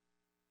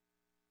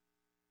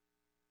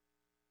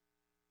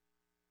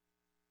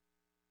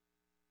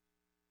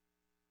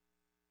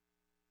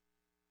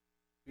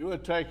You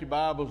would take your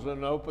Bibles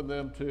and open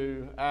them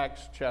to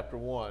Acts chapter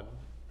 1.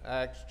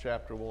 Acts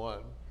chapter 1.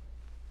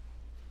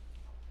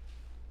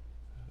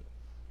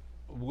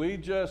 We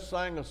just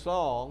sang a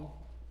song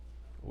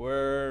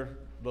where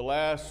the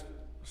last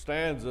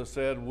stanza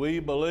said, "We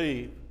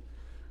believe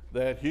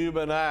that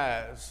human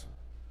eyes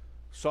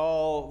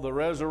saw the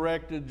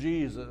resurrected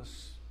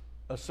Jesus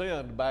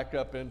ascend back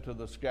up into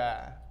the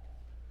sky."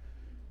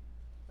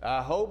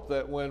 I hope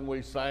that when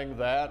we sang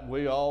that,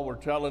 we all were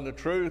telling the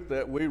truth,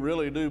 that we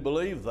really do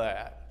believe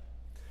that.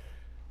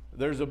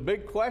 There's a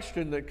big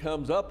question that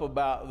comes up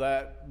about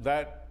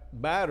that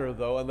matter,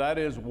 though, and that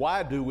is,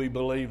 why do we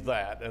believe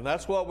that? And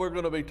that's what we're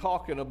going to be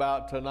talking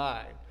about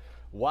tonight.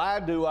 Why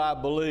do I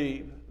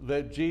believe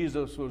that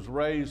Jesus was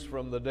raised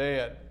from the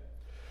dead?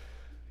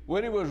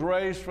 When he was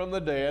raised from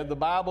the dead, the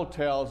Bible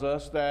tells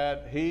us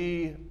that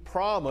he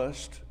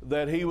promised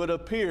that he would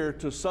appear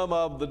to some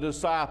of the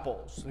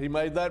disciples. He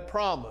made that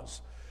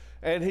promise,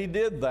 and he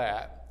did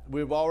that.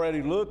 We've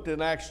already looked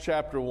in Acts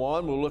chapter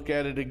 1. We'll look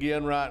at it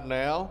again right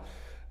now.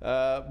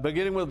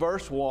 Beginning with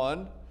verse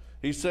 1,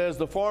 he says,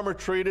 "The former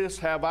treatise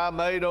have I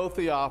made, O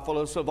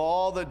Theophilus, of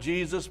all that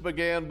Jesus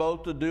began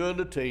both to do and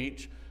to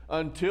teach,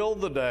 until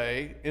the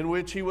day in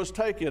which he was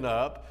taken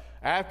up,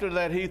 after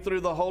that he through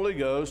the Holy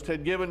Ghost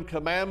had given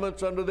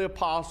commandments unto the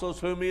apostles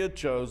whom he had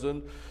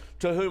chosen,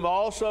 to whom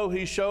also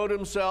he showed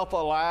himself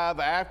alive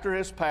after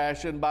his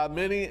passion by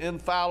many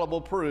infallible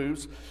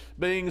proofs,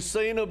 being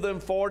seen of them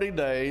 40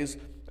 days,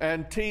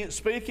 and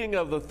speaking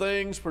of the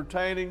things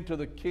pertaining to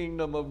the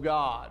kingdom of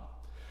God."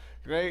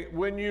 Okay?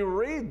 When you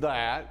read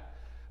that,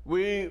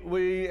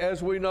 we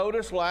as we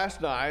noticed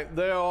last night,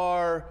 there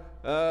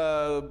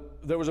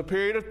was a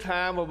period of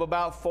time of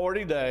about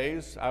 40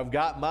 days. I've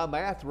got my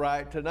math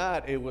right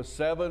tonight. It was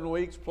 7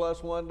 weeks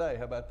plus 1 day.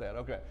 How about that?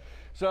 Okay.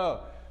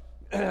 So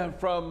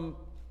from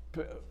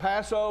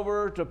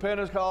Passover to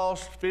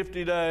Pentecost,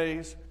 50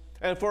 days.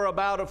 And for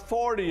about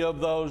 40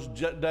 of those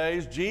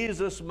days,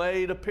 Jesus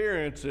made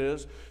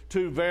appearances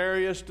to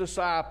various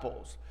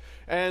disciples.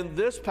 And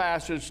this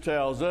passage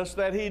tells us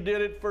that he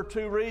did it for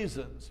two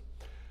reasons.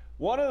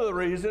 One of the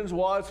reasons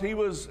was he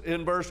was,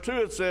 in verse 2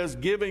 it says,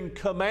 giving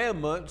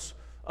commandments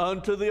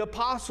unto the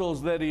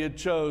apostles that he had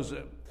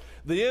chosen.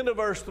 The end of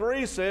verse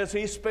 3 says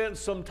he spent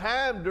some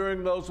time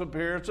during those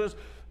appearances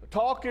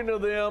talking to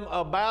them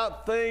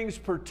about things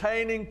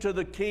pertaining to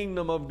the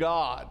kingdom of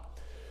God.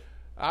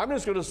 I'm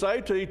just going to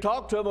say to you, he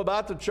talked to them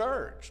about the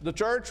church. The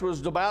church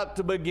was about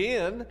to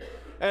begin,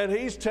 and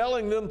he's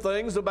telling them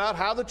things about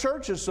how the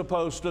church is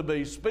supposed to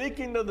be,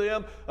 speaking to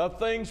them of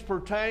things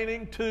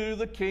pertaining to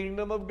the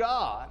kingdom of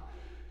God.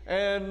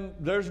 And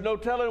there's no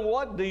telling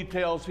what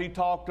details he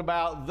talked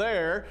about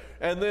there.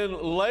 And then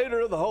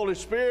later, the Holy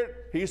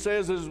Spirit, he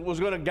says, was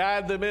going to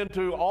guide them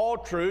into all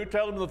truth,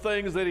 tell them the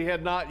things that he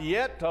had not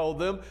yet told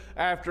them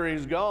after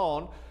he's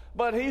gone.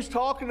 But he's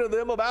talking to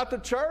them about the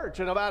church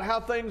and about how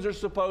things are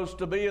supposed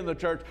to be in the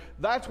church.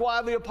 That's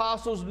why the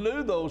apostles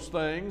knew those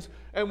things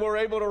and were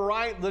able to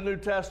write the New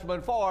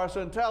Testament for us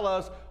and tell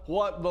us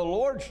what the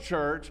Lord's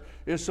church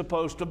is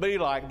supposed to be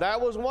like.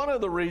 That was one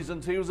of the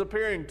reasons he was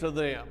appearing to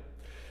them.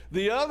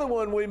 The other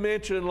one we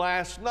mentioned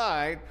last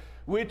night,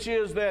 which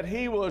is that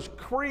he was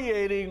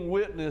creating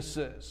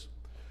witnesses.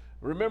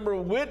 Remember,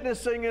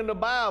 witnessing in the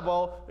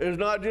Bible is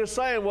not just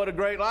saying what a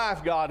great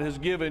life God has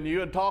given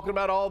you and talking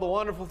about all the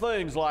wonderful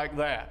things like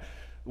that.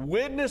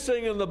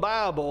 Witnessing in the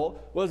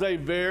Bible was a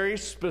very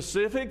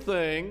specific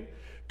thing,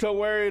 to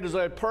where it is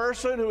a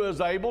person who is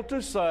able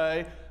to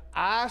say,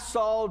 "I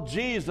saw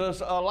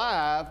Jesus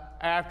alive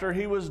after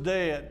he was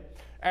dead.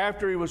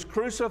 After he was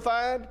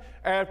crucified,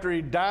 after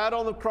he died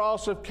on the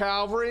cross of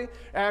Calvary,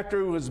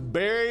 after he was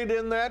buried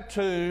in that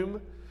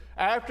tomb,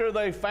 after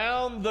they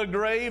found the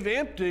grave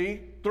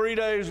empty 3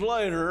 days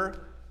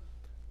later,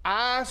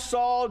 I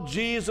saw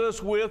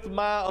Jesus with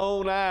my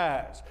own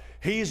eyes.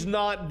 He's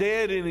not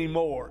dead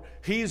anymore.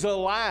 He's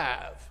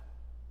alive.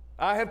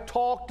 I have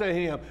talked to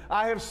him.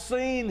 I have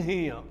seen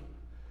him."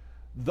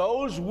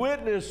 Those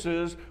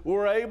witnesses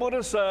were able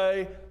to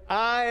say,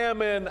 "I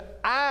am an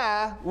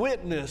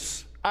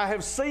eyewitness. I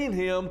have seen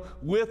him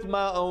with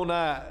my own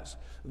eyes."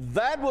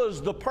 That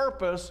was the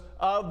purpose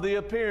of the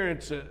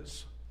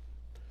appearances.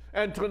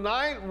 And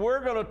tonight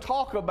we're going to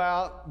talk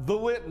about the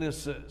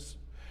witnesses.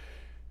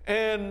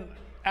 And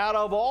out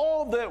of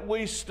all that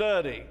we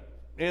study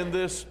in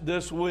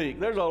this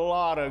week, there's a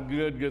lot of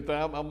good things.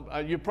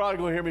 You're probably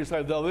going to hear me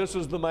say, "Though this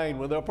is the main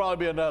one." There'll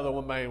probably be another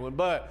main one.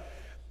 But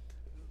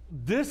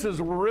this is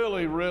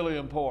really, really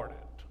important.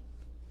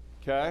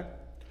 Okay?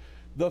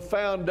 The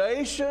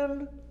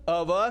foundation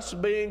of us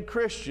being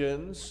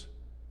Christians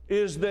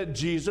is that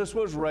Jesus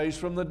was raised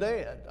from the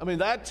dead. I mean,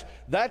 that's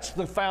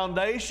the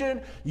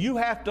foundation. You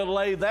have to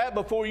lay that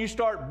before you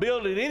start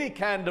building any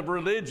kind of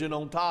religion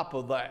on top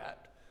of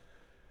that.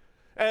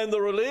 And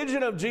the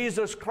religion of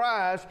Jesus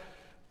Christ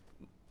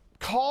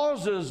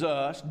causes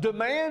us,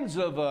 demands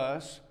of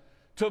us,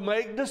 to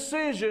make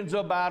decisions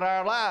about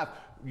our life.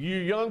 You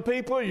young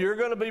people, you're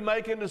going to be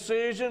making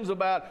decisions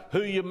about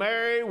who you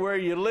marry, where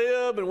you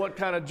live, and what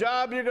kind of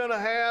job you're going to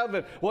have,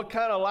 and what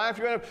kind of life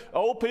you're going to have.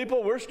 Old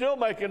people, we're still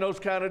making those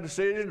kind of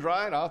decisions,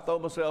 right? I'll throw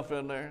myself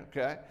in there,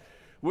 okay?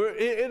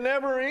 It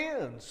never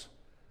ends.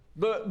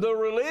 The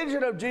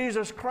religion of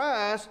Jesus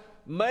Christ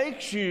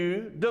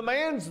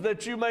demands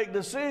that you make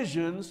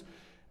decisions,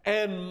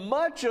 and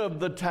much of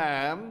the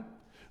time,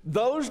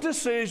 those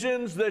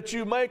decisions that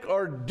you make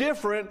are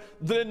different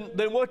than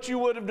what you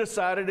would have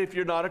decided if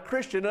you're not a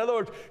Christian. In other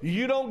words,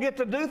 you don't get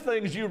to do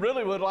things you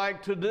really would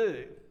like to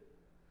do.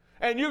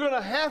 And you're going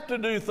to have to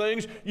do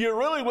things you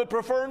really would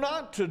prefer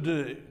not to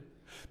do.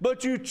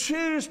 But you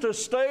choose to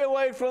stay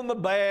away from the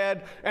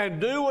bad and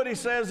do what he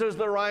says is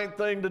the right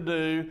thing to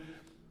do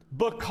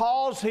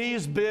because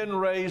he's been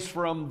raised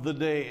from the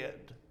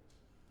dead.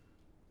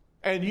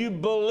 And you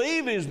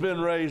believe he's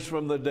been raised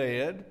from the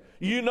dead.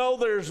 You know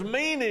there's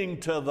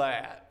meaning to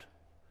that.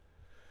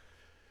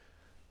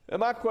 And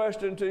my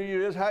question to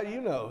you is, how do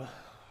you know?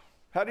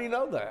 How do you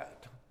know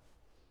that?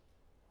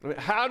 I mean,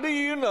 how do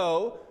you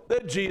know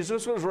that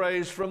Jesus was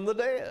raised from the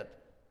dead?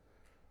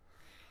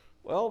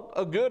 Well,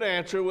 a good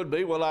answer would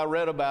be, well, I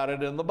read about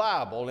it in the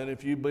Bible. And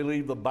if you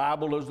believe the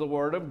Bible is the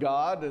Word of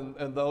God,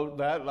 and though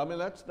that, I mean,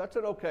 that's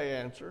an okay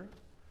answer.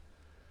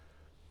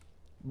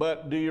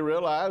 But do you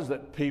realize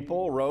that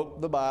people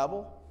wrote the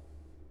Bible?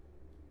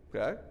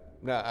 Okay?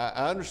 Now,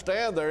 I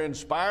understand they're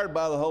inspired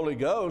by the Holy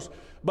Ghost,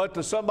 but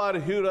to somebody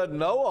who doesn't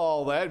know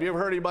all that, have you ever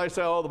heard anybody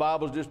say, oh, the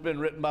Bible's just been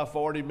written by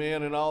 40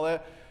 men and all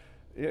that?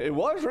 It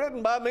was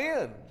written by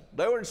men.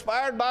 They were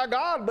inspired by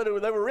God, but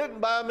they were written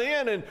by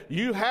men, and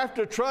you have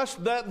to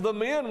trust that the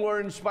men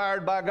were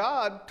inspired by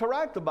God to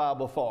write the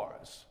Bible for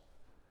us.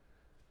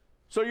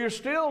 So you're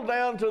still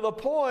down to the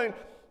point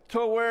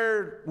to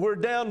where we're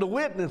down to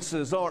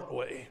witnesses, aren't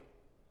we?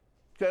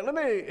 Okay, let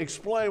me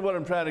explain what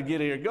I'm trying to get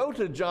here. Go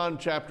to John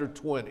chapter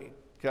 20,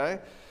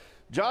 okay?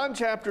 John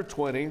chapter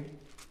 20.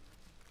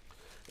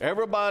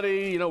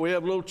 Everybody, we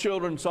have little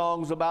children's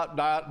songs about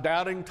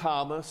doubting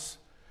Thomas.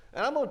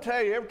 And I'm going to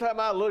tell you, every time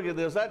I look at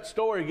this, that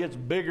story gets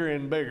bigger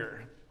and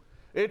bigger.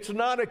 It's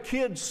not a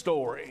kid's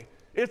story.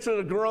 It's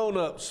a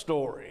grown-up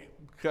story,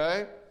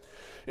 okay?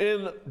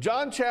 In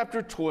John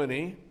chapter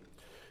 20,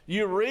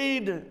 you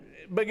read,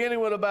 beginning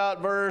with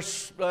about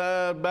verse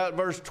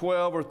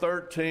 12 or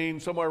 13,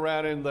 somewhere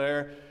around in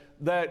there,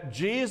 that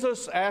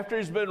Jesus, after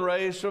he's been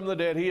raised from the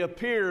dead, he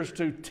appears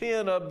to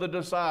 10 of the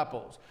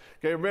disciples.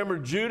 Okay, remember,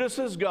 Judas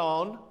is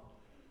gone,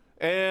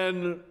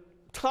 and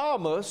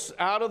Thomas,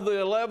 out of the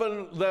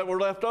 11 that were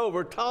left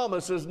over,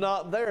 Thomas is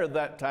not there at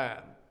that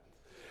time.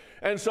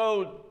 And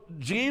so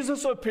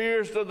Jesus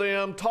appears to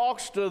them,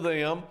 talks to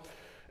them,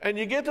 and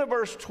you get to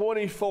verse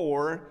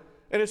 24,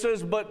 and it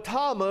says, but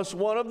Thomas,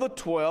 one of the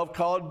 12,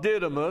 called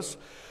Didymus,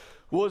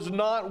 was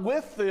not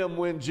with them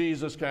when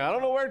Jesus came. I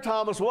don't know where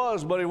Thomas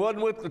was, but he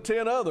wasn't with the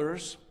 10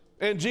 others.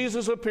 And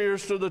Jesus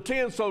appears to the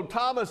 10, so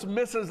Thomas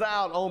misses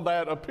out on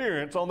that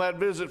appearance, on that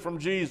visit from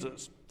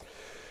Jesus.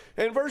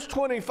 In verse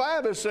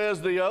 25 it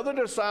says, the other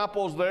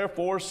disciples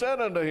therefore said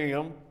unto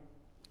him,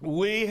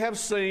 we have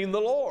seen the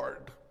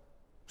Lord.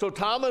 So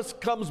Thomas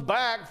comes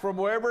back from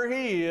wherever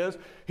he is.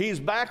 He's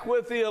back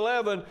with the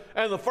 11,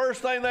 and the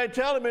first thing they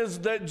tell him is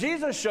that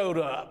Jesus showed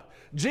up.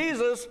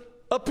 Jesus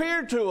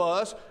appeared to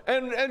us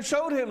and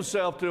showed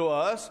himself to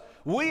us.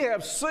 We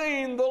have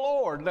seen the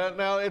Lord.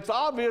 Now it's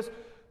obvious,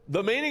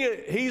 the meaning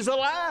is he's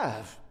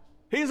alive.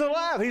 He's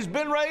alive. He's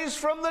been raised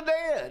from the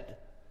dead.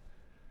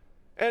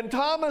 And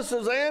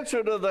Thomas's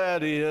answer to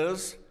that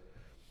is,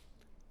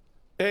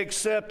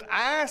 except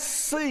I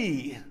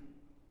see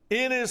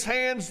in his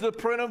hands the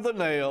print of the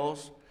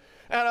nails,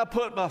 and I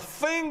put my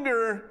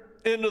finger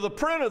into the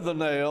print of the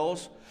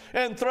nails,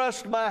 and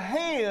thrust my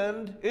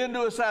hand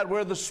into his side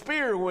where the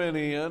spear went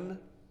in,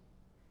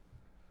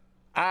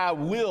 I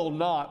will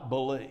not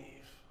believe.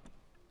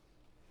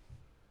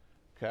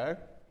 Okay?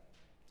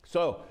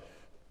 So,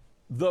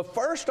 the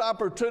first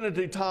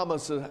opportunity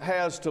Thomas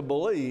has to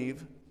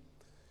believe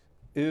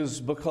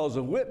is because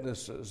of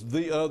witnesses,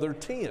 the other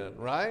 10,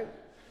 right?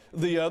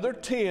 The other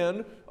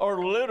 10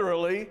 are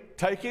literally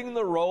taking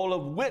the role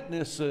of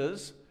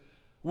witnesses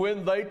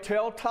when they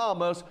tell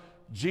Thomas,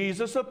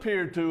 Jesus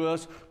appeared to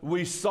us,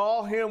 we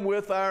saw him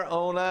with our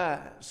own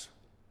eyes.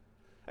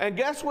 And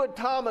guess what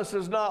Thomas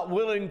is not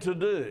willing to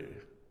do?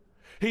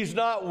 He's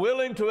not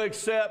willing to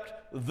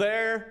accept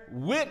their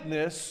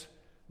witness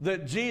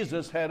that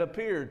Jesus had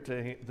appeared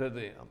to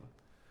them.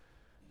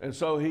 And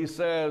so he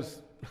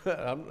says,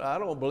 I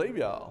don't believe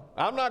y'all.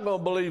 I'm not going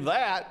to believe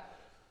that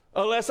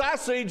unless I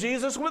see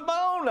Jesus with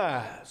my own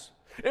eyes.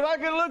 If I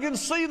can look and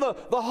see the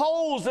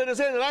holes in his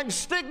hand, and I can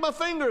stick my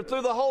finger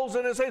through the holes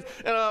in his hand,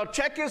 and I'll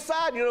check his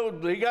side,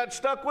 he got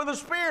stuck with a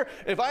spear.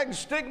 If I can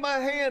stick my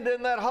hand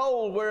in that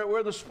hole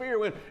where the spear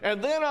went,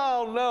 and then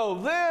I'll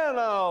know, then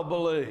I'll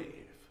believe.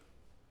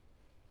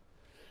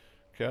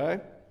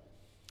 Okay?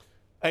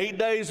 8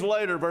 days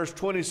later, verse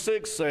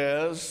 26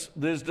 says,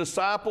 his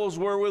disciples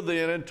were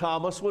within, and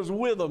Thomas was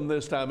with them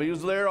this time. He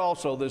was there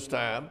also this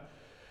time.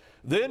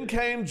 Then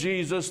came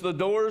Jesus, the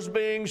doors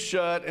being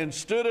shut, and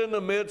stood in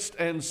the midst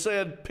and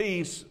said,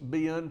 Peace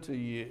be unto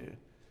you.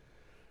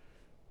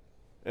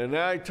 And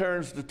now he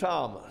turns to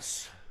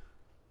Thomas.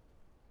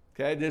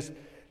 Okay, just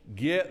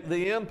get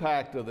the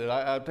impact of it.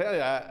 I tell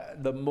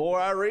you, the more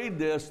I read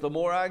this, the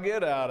more I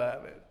get out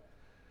of it.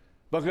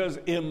 Because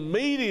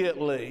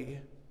immediately,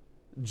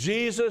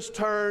 Jesus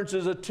turns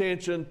his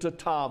attention to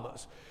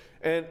Thomas.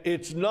 And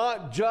it's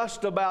not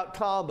just about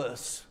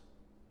Thomas.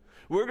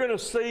 We're going to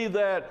see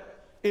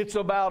that it's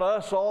about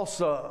us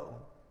also.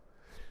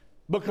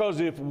 Because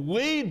if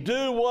we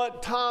do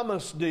what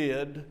Thomas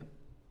did,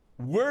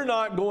 we're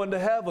not going to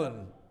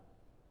heaven.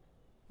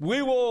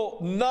 We will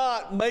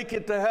not make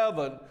it to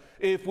heaven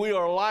if we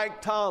are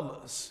like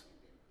Thomas.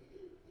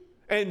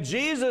 And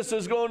Jesus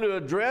is going to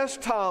address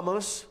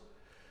Thomas.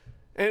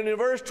 And in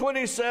verse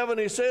 27,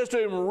 he says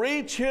to him,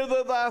 Reach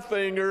hither thy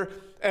finger,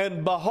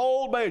 and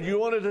behold me. You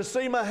wanted to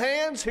see my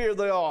hands? Here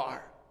they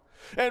are.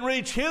 And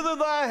reach hither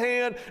thy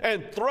hand,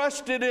 and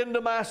thrust it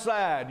into my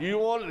side. You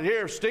want it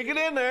here, stick it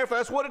in there if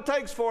that's what it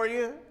takes for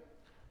you.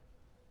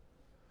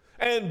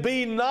 And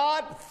be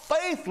not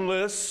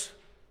faithless,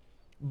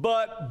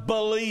 but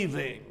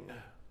believing.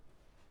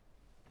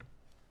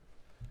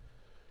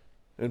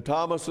 And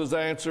Thomas's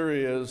answer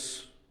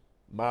is,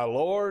 My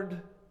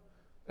Lord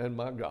and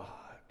my God.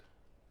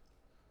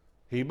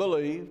 He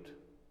believed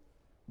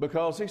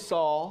because he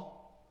saw,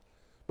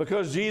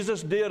 because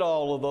Jesus did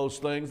all of those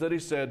things that he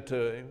said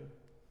to him.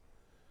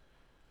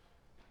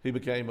 He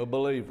became a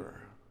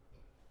believer.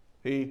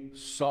 He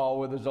saw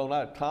with his own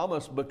eyes.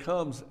 Thomas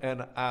becomes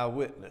an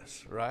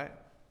eyewitness, right?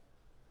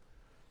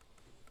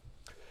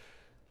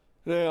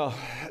 Now,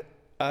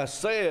 I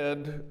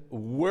said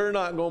we're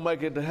not going to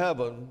make it to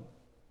heaven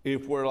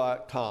if we're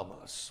like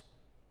Thomas.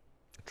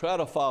 Try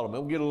to follow me.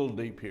 We'll get a little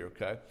deep here,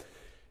 okay?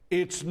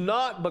 It's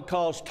not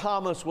because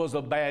Thomas was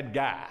a bad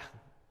guy.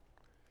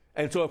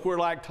 And so if we're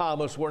like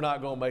Thomas, we're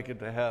not going to make it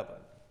to heaven.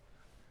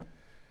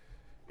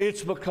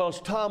 It's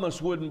because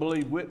Thomas wouldn't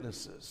believe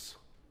witnesses.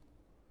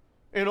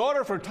 In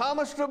order for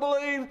Thomas to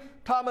believe,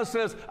 Thomas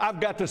says,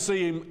 I've got to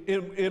see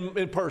him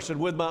in person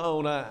with my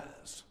own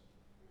eyes.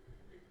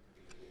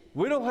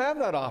 We don't have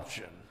that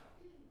option.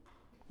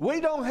 We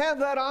don't have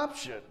that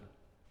option.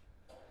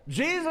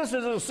 Jesus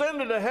is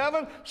ascended to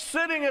heaven,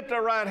 sitting at the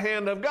right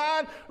hand of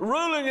God,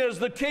 ruling as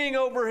the king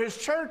over his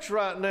church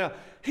right now.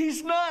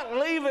 He's not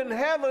leaving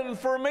heaven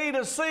for me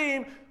to see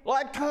him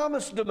like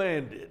Thomas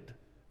demanded.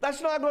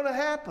 That's not going to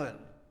happen.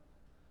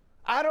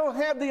 I don't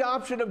have the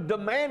option of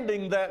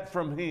demanding that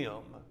from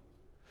him.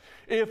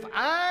 If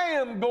I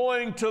am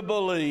going to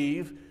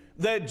believe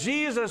that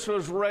Jesus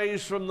was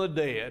raised from the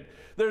dead,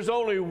 there's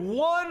only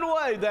one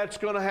way that's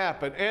going to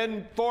happen.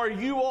 And for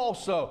you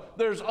also,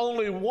 there's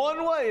only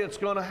one way it's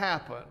going to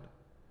happen.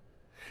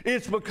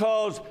 It's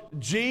because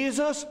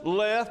Jesus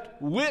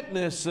left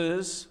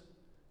witnesses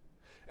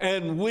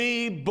and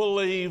we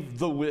believe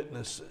the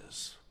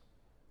witnesses.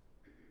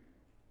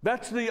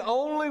 That's the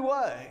only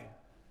way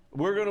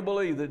we're going to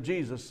believe that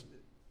Jesus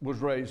was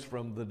raised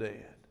from the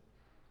dead.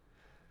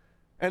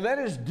 And that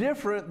is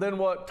different than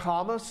what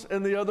Thomas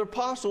and the other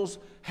apostles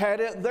had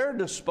at their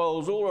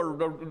disposal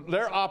or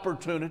their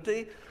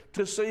opportunity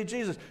to see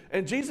Jesus.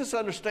 And Jesus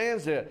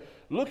understands that.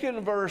 Look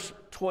in verse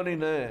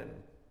 29. It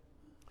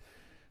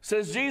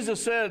says,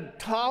 Jesus said,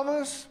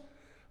 Thomas,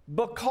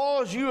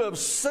 because you have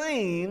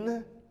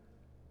seen,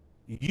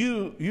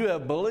 you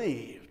have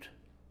believed.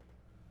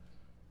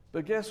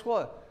 But guess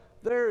what?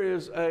 There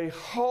is a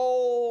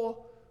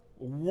whole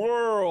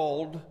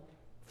world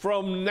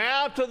from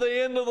now to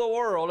the end of the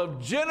world of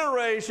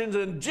generations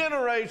and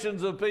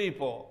generations of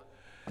people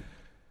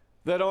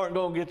that aren't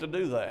going to get to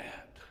do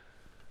that.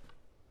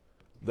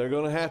 They're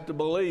going to have to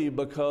believe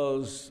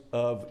because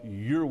of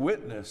your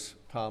witness,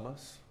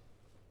 Thomas,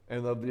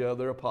 and of the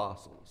other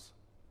apostles.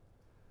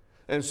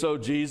 And so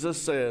Jesus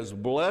says,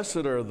 Blessed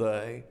are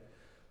they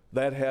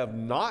that have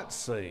not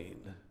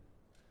seen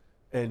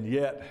and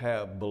yet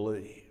have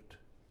believed.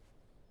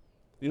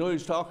 You know what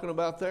he's talking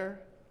about there?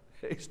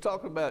 He's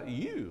talking about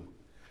you.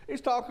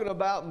 He's talking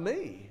about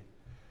me.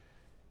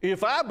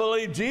 If I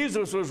believe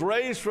Jesus was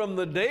raised from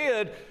the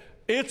dead,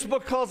 it's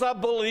because I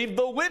believe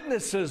the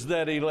witnesses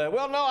that he left.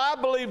 Well, no, I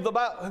believe the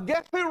Bible.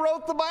 Guess who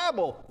wrote the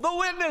Bible? The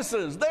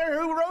witnesses. They're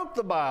who wrote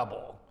the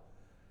Bible.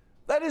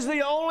 That is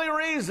the only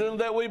reason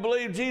that we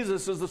believe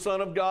Jesus is the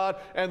Son of God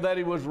and that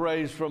he was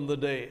raised from the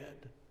dead.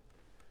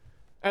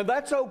 And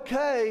that's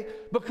okay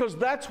because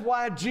that's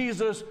why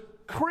Jesus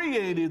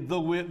created the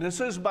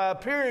witnesses by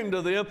appearing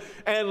to them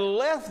and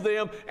left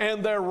them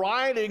and their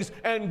writings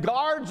and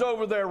guards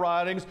over their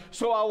writings,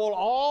 so I will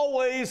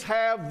always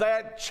have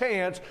that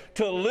chance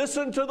to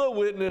listen to the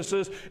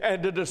witnesses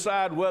and to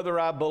decide whether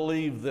I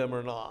believe them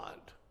or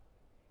not.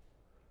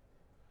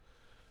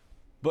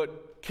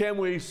 But can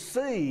we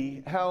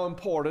see how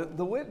important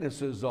the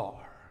witnesses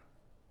are?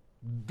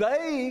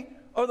 They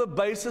are the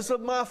basis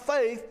of my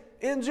faith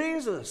in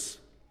Jesus.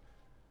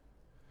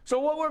 So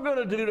what we're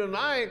going to do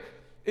tonight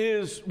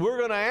is we're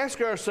going to ask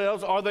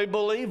ourselves, are they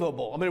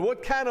believable? I mean,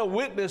 what kind of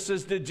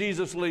witnesses did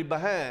Jesus leave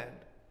behind?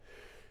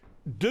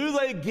 do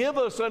they give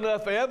us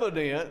enough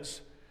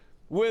evidence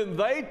when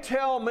they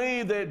tell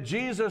me that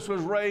Jesus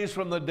was raised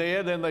from the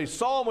dead and they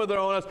saw him with their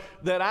own eyes,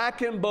 that I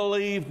can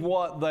believe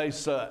what they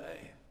say?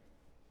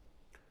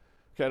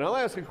 Okay, now I'll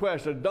ask a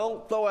question.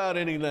 Don't throw out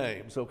any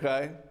names,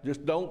 okay?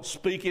 Just don't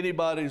speak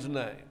anybody's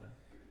name.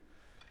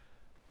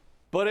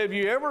 But have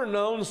you ever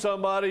known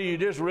somebody you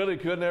just really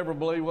couldn't ever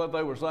believe what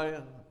they were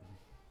saying?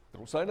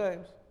 Don't say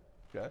names,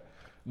 okay?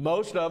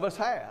 Most of us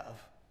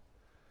have.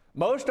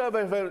 Most of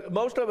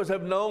us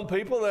have known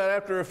people that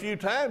after a few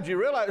times you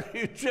realize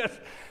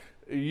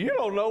you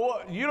don't know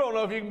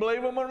if you can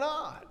believe them or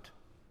not.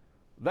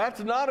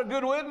 That's not a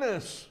good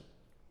witness.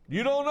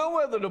 You don't know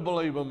whether to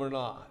believe them or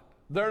not.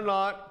 They're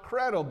not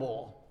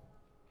credible.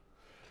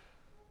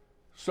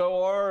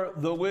 So are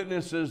the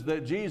witnesses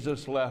that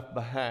Jesus left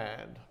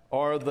behind.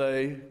 Are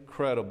they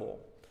credible?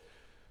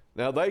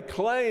 Now, they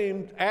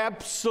claimed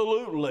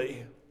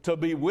absolutely to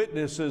be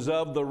witnesses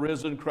of the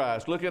risen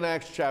Christ. Look in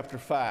Acts chapter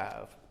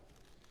 5.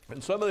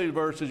 And some of these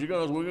verses, you're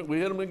going to, we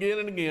hit them again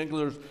and again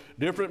because there's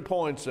different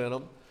points in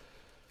them.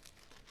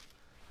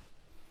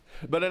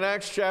 But in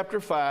Acts chapter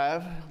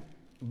 5,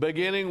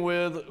 beginning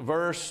with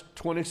verse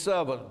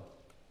 27,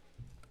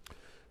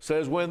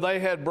 says, when they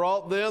had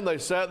brought them, they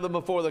set them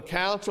before the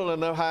council,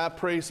 and the high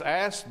priest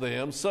asked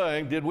them,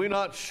 saying, did we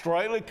not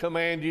straightly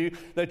command you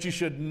that you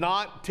should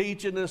not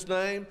teach in this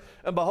name?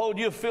 And behold,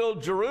 you have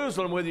filled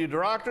Jerusalem with your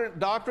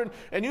doctrine,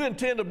 and you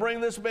intend to bring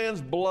this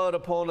man's blood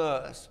upon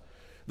us.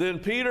 Then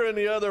Peter and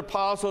the other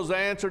apostles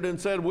answered and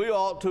said, we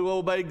ought to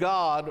obey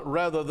God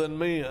rather than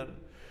men.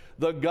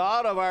 The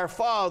God of our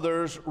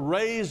fathers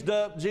raised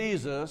up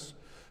Jesus,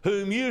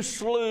 whom you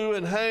slew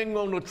and hanged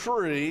on a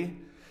tree.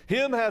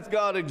 Him hath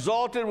God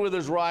exalted with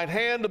his right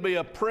hand to be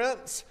a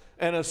prince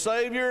and a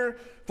savior,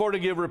 for to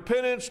give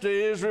repentance to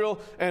Israel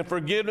and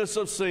forgiveness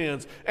of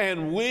sins.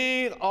 And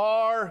we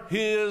are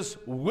his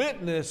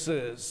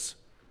witnesses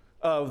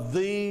of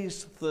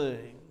these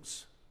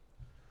things.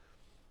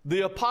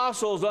 The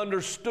apostles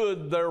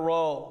understood their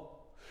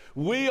role.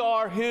 We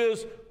are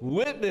his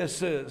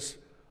witnesses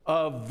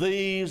of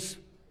these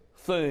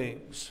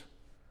things.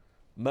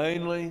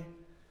 Mainly,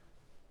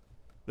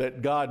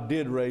 that God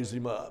did raise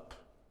him up.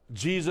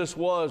 Jesus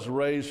was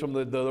raised from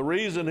the dead. The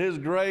reason his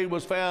grave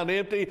was found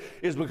empty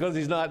is because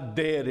he's not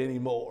dead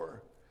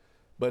anymore,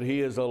 but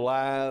he is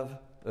alive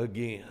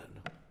again.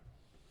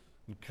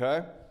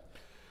 Okay?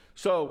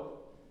 So,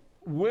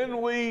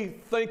 when we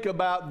think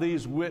about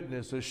these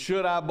witnesses,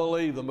 should I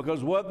believe them?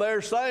 Because what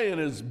they're saying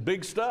is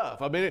big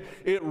stuff. I mean,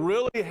 it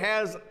really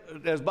has,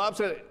 as Bob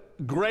said,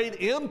 great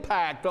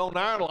impact on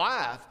our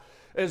life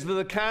as to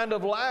the kind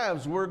of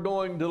lives we're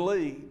going to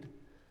lead.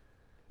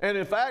 And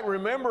in fact,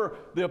 remember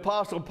the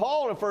Apostle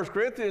Paul in 1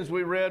 Corinthians,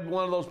 we read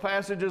one of those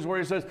passages where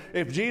he says,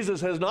 if Jesus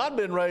has not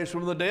been raised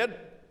from the dead,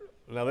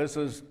 now this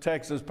is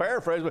Texas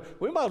paraphrase, but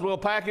we might as well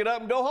pack it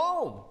up and go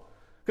home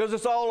because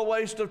it's all a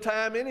waste of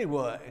time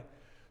anyway.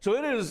 So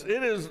it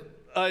is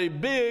a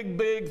big,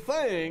 big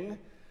thing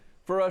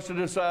for us to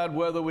decide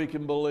whether we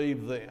can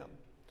believe them.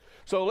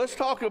 So let's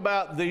talk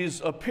about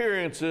these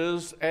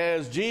appearances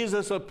as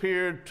Jesus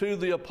appeared to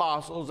the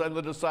apostles and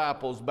the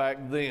disciples back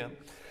then.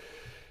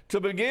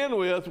 To begin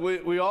with,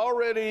 we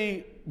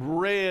already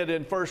read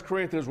in 1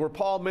 Corinthians where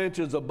Paul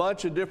mentions a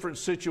bunch of different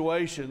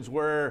situations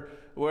where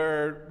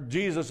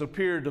Jesus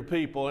appeared to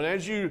people. And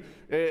as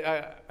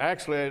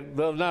actually,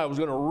 the other night I was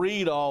going to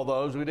read all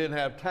those. We didn't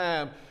have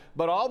time.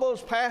 But all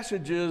those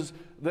passages,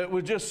 that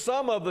was just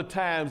some of the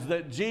times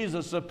that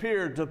Jesus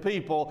appeared to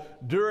people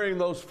during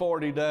those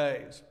 40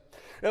 days.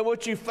 And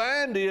what you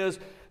find is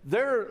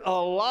there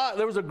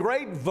was a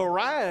great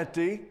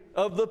variety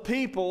of the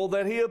people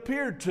that he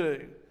appeared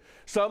to.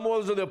 Some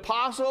was the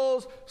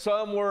apostles,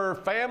 some were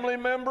family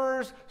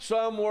members,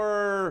 some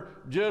were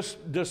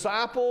just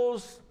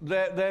disciples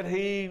that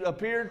he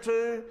appeared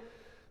to.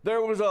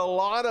 There was a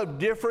lot of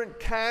different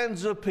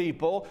kinds of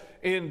people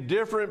in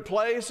different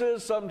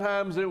places.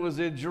 Sometimes it was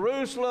in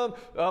Jerusalem,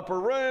 upper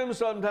room.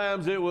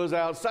 Sometimes it was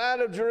outside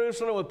of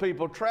Jerusalem with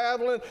people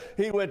traveling.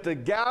 He went to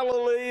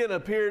Galilee and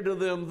appeared to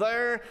them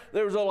there.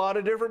 There was a lot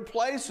of different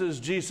places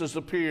Jesus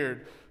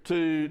appeared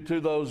to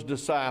those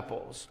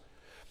disciples.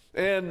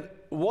 And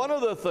one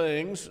of the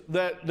things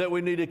that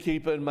we need to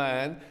keep in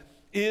mind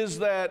is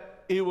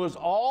that it was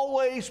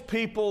always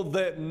people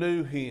that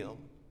knew him.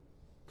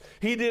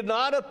 He did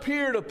not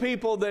appear to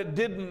people that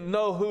didn't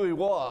know who he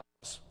was.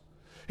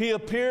 He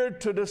appeared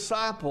to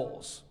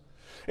disciples.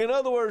 In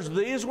other words,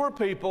 these were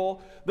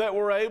people that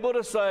were able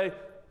to say,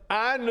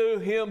 I knew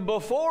him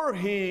before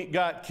he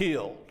got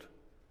killed.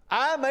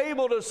 I'm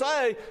able to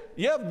say,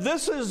 yep,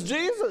 this is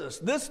Jesus.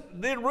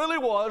 It really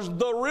was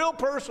the real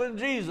person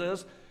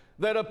Jesus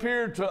that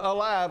appeared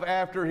alive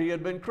after he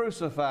had been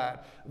crucified.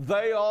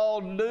 They all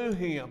knew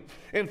him.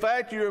 In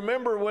fact, you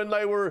remember when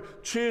they were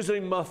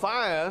choosing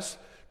Matthias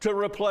to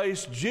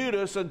replace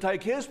Judas and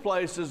take his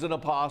place as an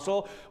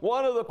apostle,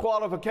 one of the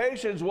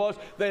qualifications was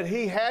that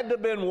he had to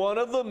have been one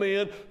of the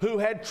men who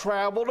had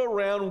traveled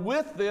around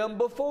with them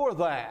before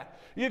that.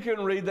 You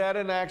can read that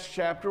in Acts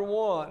chapter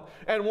 1.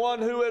 And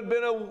one who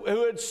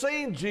had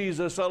seen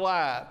Jesus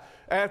alive.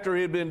 after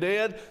he had been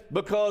dead,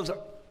 because, in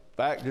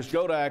fact, just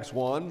go to Acts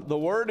 1. The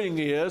wording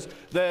is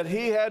that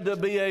he had to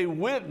be a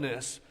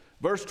witness.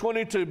 Verse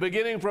 22,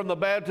 beginning from the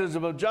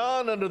baptism of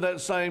John unto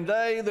that same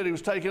day that he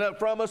was taken up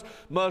from us,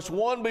 must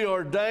one be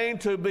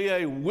ordained to be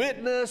a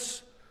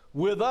witness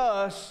with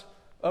us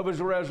of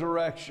his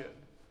resurrection.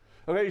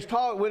 Okay, he's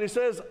talking, when he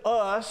says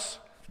us,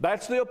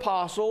 that's the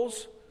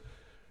apostles.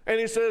 And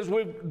he says,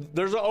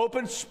 there's an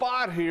open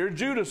spot here.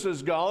 Judas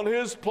is gone.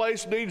 His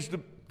place needs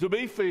to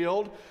be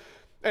filled.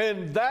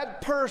 And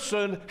that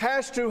person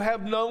has to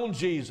have known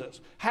Jesus,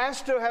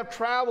 has to have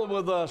traveled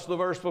with us, the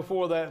verse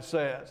before that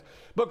says,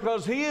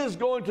 because he is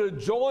going to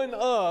join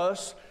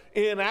us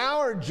in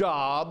our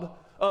job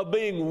of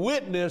being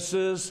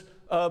witnesses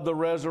of the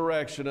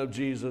resurrection of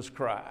Jesus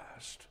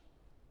Christ.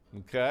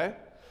 Okay?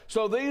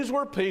 So these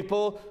were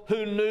people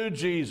who knew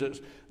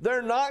Jesus.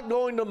 They're not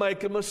going to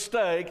make a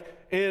mistake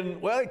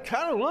in, well, it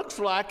kind of looks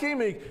like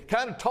him. He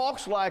kind of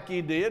talks like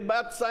he did,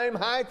 about the same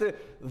height.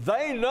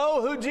 They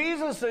know who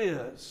Jesus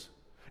is.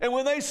 And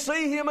when they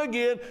see him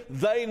again,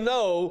 they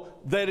know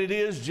that it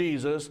is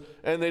Jesus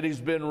and that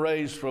he's been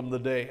raised from the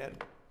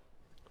dead.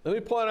 Let me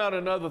point out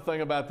another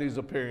thing about these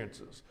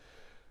appearances.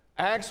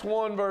 Acts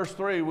 1 verse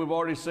 3, we've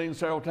already seen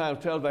several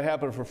times, tells they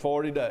happened for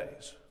 40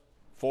 days.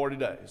 40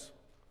 days.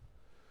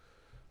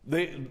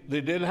 They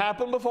didn't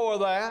happen before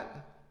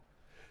that.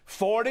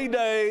 40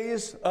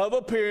 days of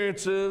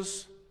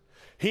appearances.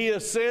 He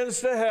ascends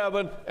to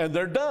heaven and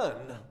they're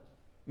done.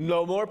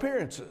 No more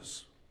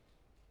appearances.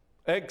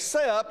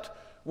 Except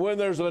when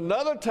there's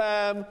another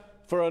time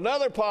for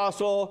another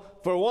apostle,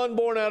 for one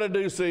born out of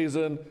due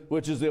season,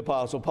 which is the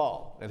Apostle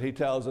Paul. And he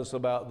tells us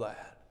about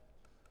that.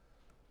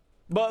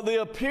 But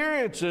the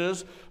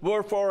appearances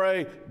were for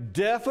a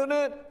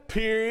definite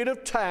period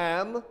of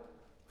time,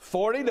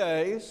 40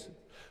 days,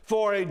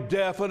 for a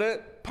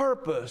definite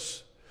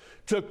purpose,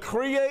 to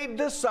create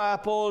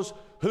disciples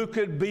who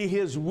could be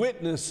his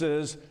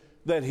witnesses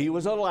that he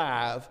was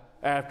alive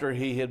after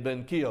he had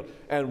been killed.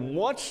 And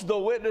once the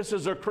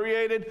witnesses are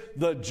created,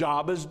 the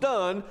job is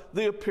done,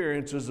 the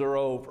appearances are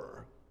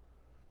over.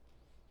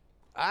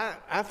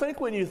 I think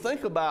when you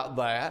think about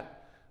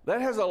that,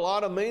 that has a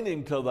lot of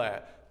meaning to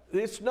that.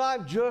 It's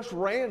not just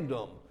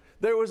random.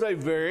 There was a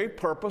very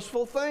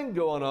purposeful thing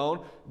going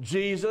on.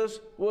 Jesus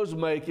was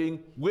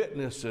making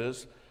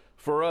witnesses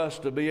for us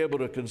to be able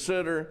to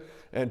consider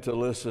and to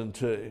listen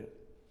to.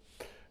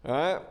 All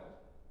right?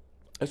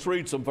 Let's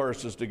read some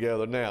verses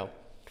together now.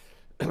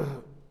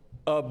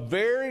 A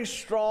very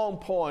strong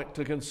point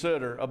to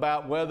consider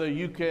about whether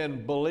you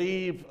can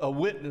believe a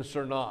witness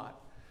or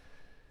not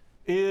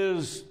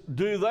is,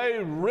 do they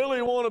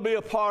really want to be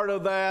a part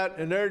of that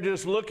and they're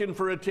just looking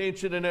for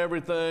attention and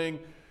everything,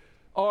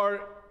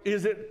 or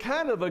is it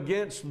kind of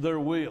against their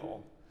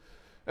will?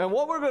 And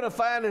what we're going to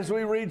find as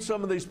we read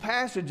some of these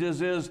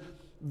passages is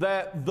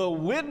that the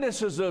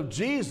witnesses of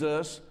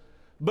Jesus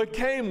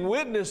became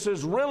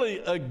witnesses really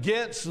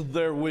against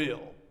their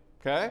will.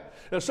 Okay?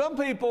 Now, some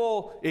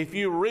people, if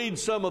you read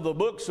some of the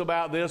books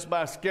about this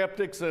by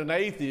skeptics and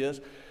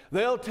atheists,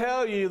 they'll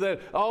tell you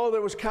that, oh,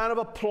 there was kind of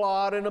a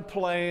plot and a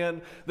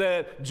plan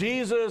that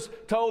Jesus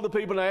told the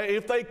people, now,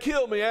 if they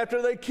kill me,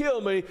 after they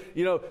kill me,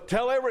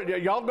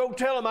 y'all go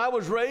tell them I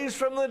was raised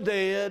from the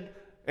dead.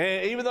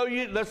 And even though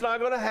that's not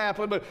going to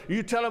happen, but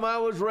you tell them I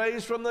was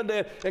raised from the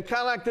dead. And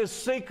kind of like this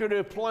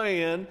secretive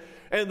plan,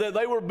 and that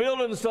they were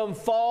building some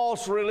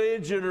false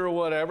religion or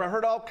whatever. I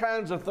heard all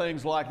kinds of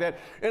things like that.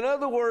 In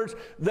other words,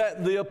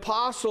 that the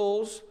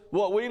apostles,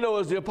 what we know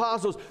as the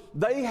apostles,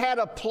 they had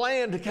a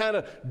plan to kind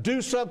of do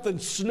something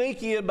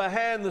sneaky and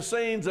behind the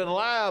scenes and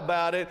lie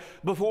about it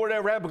before it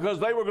ever happened,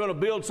 because they were going to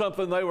build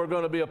something they were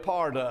going to be a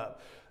part of.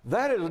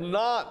 That is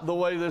not the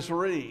way this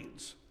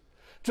reads.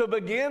 To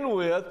begin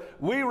with,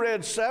 we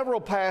read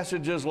several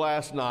passages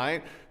last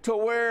night to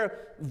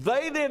where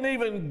they didn't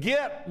even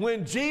get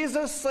when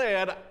Jesus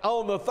said,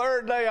 on the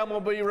third day I'm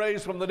going to be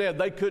raised from the dead.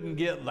 They couldn't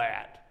get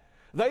that.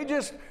 They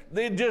just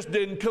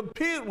didn't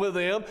compute with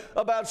them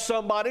about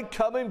somebody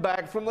coming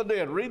back from the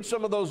dead. Read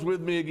some of those with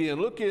me again.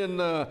 Look in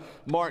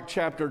Mark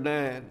chapter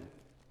 9.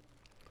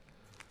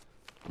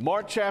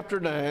 Mark chapter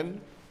 9,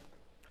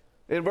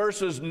 in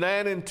verses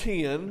 9 and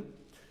 10.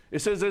 It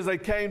says, as they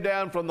came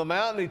down from the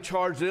mountain, he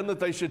charged them that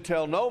they should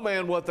tell no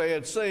man what they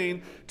had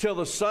seen till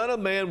the Son of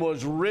Man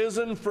was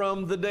risen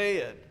from the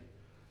dead.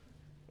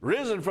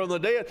 Risen from the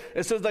dead.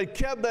 It says they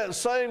kept that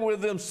saying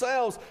with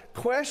themselves,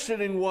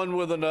 questioning one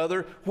with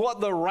another what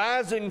the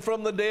rising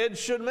from the dead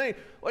should mean.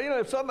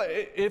 Well,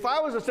 if I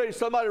was to say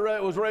somebody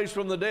was raised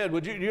from the dead,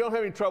 you don't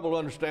have any trouble to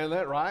understand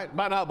that, right?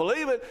 Might not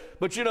believe it,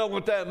 but you know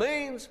what that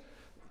means.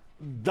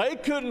 They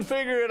couldn't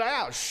figure it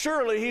out.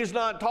 Surely he's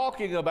not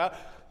talking about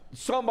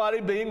somebody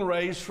being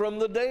raised from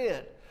the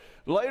dead.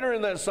 Later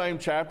in that same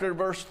chapter,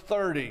 verse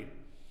 30,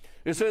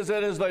 it says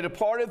that as they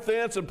departed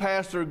thence and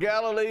passed through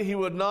Galilee, he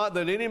would not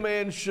that any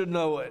man should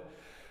know it.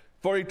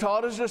 For he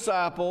taught his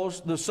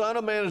disciples, the Son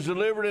of Man is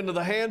delivered into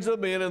the hands of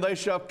men, and they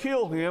shall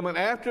kill him, and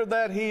after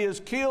that he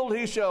is killed,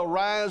 he shall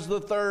rise the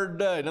third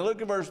day. Now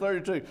look at verse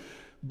 32.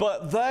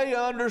 But they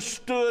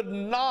understood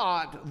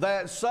not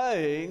that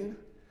saying,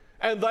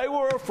 and they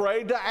were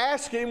afraid to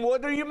ask him,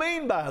 what do you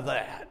mean by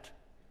that?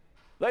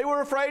 They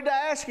were afraid to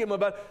ask him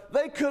about it.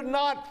 They could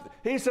not.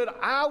 He said,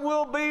 I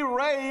will be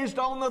raised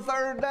on the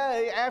third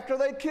day after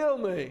they kill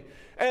me.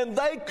 And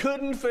they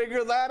couldn't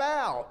figure that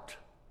out.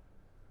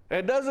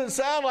 It doesn't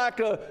sound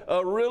like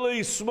a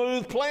really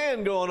smooth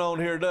plan going on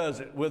here, does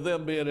it, with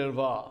them being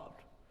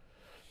involved?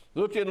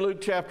 Look in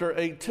Luke chapter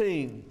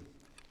 18.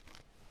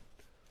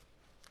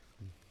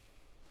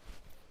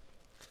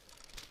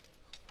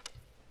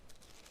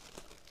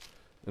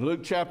 In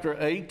Luke chapter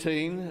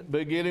 18,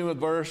 beginning with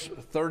verse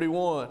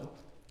 31.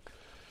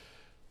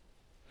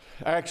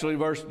 Actually,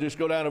 just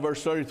go down to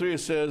verse 33. It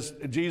says,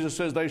 Jesus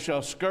says, they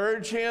shall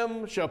scourge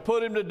him, shall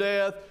put him to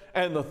death,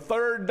 and the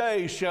third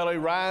day shall he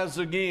rise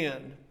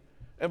again.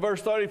 And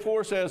verse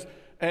 34 says,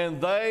 and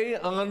they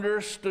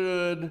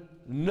understood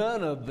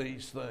none of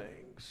these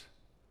things.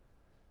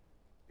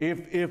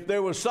 If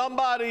there was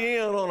somebody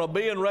in on a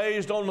being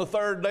raised on the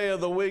third day of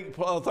the week,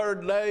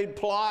 third day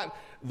plot,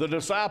 the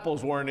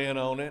disciples weren't in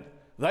on it.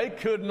 They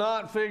could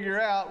not figure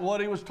out what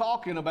he was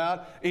talking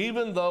about,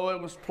 even though it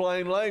was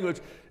plain language.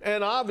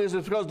 And obviously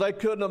it's because they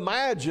couldn't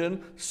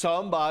imagine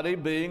somebody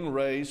being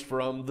raised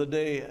from the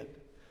dead.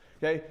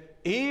 Okay?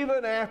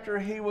 Even after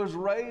he was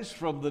raised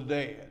from the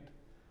dead,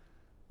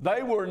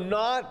 they were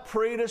not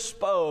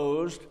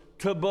predisposed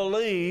to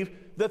believe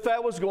that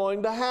that was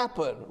going to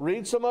happen.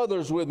 Read some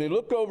others with me.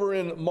 Look over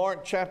in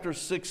Mark chapter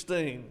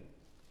 16.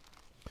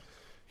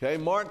 Okay,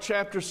 Mark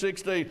chapter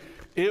 16.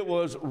 It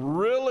was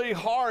really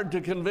hard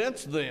to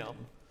convince them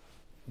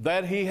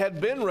that he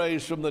had been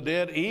raised from the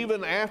dead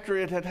even after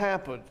it had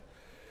happened.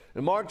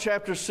 In Mark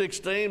chapter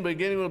 16,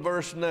 beginning with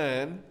verse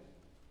 9,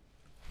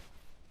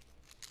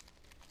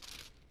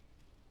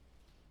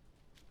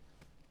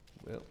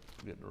 well,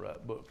 getting the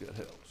right book, that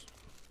helps.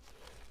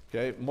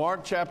 Okay,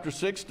 Mark chapter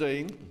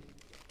 16,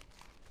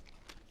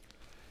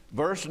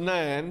 verse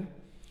 9,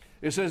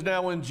 it says,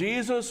 now when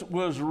Jesus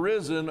was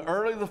risen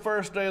early the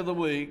first day of the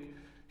week,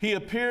 he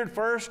appeared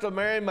first to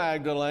Mary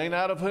Magdalene,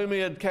 out of whom he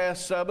had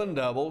cast 7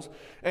 devils,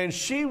 and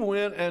she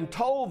went and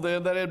told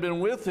them that had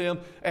been with him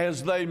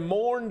as they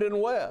mourned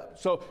and wept.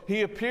 So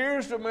he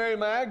appears to Mary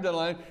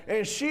Magdalene,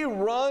 and she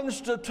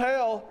runs to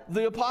tell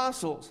the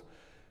apostles.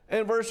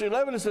 And verse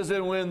 11 it says,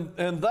 when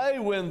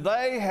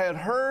they had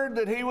heard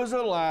that he was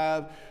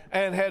alive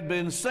and had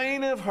been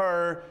seen of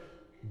her,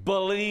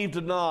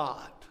 believed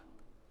not.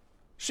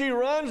 She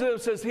runs and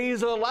says,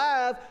 he's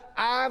alive,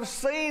 I've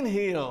seen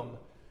him.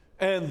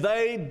 And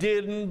they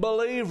didn't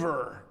believe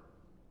her.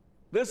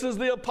 This is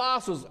the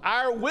apostles.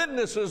 Our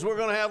witnesses we're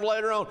going to have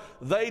later on.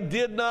 They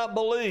did not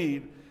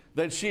believe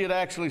that she had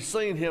actually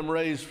seen him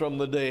raised from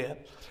the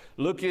dead.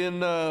 Look in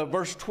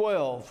verse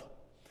 12.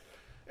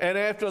 And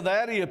after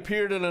that he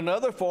appeared in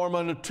another form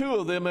unto 2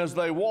 of them as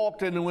they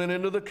walked and went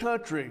into the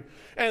country.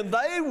 And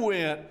they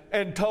went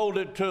and told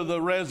it to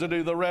the rest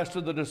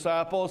of the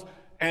disciples,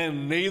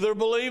 and neither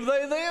believed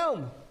they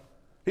them.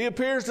 He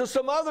appears to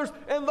some others,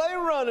 and they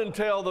run and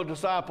tell the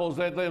disciples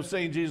that they've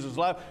seen Jesus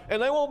alive,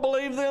 and they won't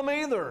believe them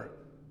either.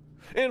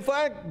 In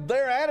fact,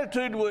 their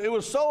attitude, it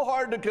was so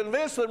hard to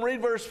convince them.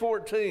 Read verse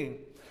 14.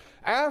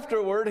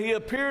 Afterward, he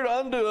appeared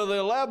unto the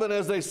 11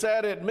 as they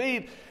sat at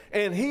meat,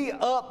 and he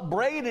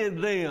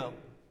upbraided them.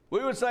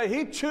 We would say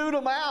he chewed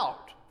them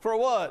out. For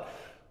what?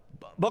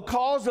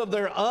 Because of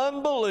their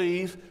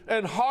unbelief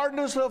and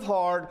hardness of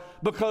heart,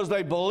 because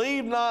they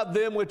believed not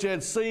them which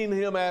had seen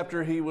him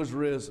after he was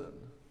risen.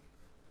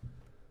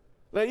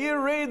 Now you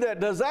read that,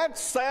 does that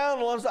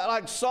sound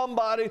like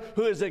somebody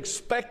who is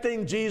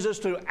expecting Jesus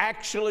to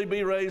actually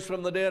be raised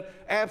from the dead?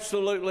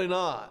 Absolutely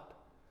not.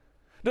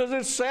 Does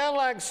it sound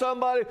like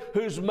somebody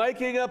who's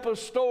making up a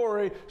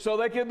story so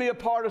they can be a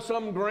part of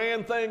some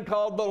grand thing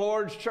called the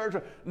Lord's Church?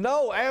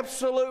 No,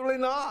 absolutely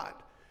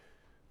not.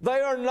 They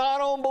are not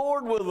on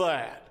board with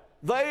that.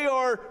 They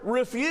are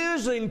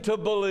refusing to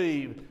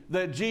believe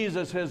that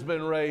Jesus has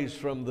been raised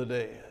from the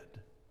dead.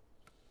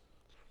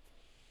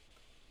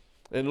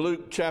 In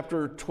Luke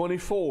chapter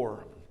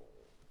 24,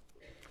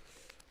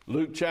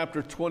 Luke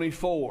chapter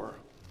 24,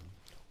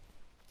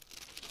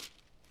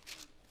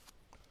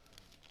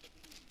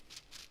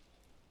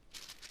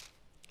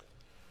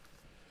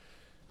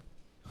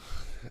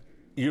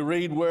 you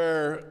read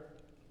where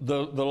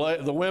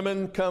the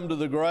women come to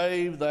the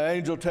grave. The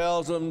angel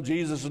tells them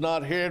Jesus is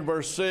not here in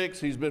verse 6.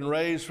 He's been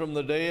raised from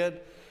the dead.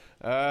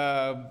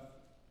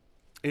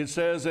 It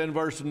says in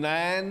verse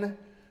 9,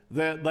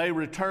 that they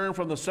returned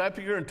from the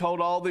sepulchre and told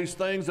all these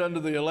things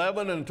unto the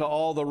 11 and to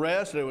all the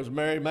rest. It was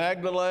Mary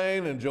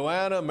Magdalene and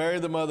Joanna, Mary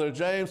the mother of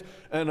James,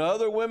 and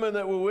other women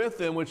that were with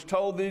them, which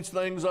told these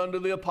things unto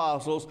the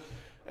apostles.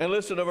 And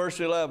listen to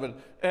verse 11.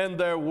 And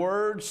their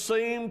words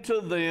seemed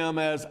to them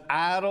as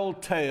idle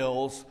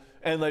tales,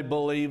 and they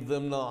believed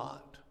them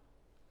not.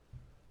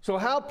 So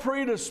how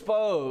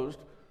predisposed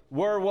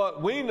were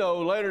what we know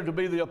later to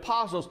be the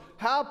apostles,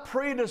 how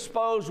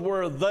predisposed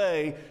were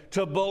they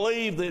to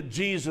believe that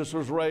Jesus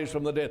was raised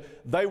from the dead?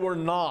 They were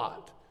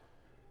not.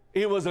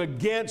 It was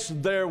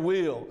against their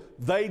will.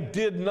 They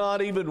did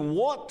not even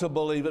want to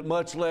believe it,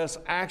 much less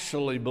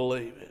actually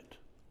believe it.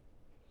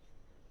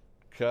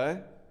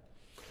 Okay?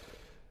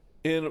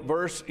 In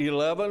verse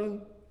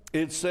 11,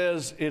 it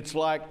says it's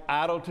like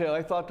idle tale.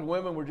 They thought the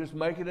women were just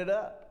making it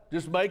up.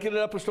 Just making it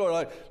up a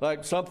story,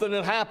 like something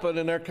that happened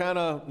and they're kind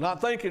of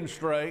not thinking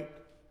straight.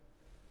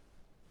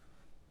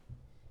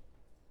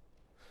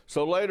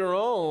 So later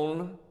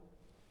on,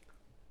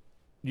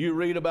 you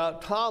read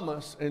about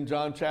Thomas in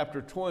John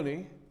chapter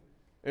 20.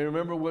 And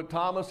remember what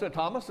Thomas said?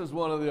 Thomas is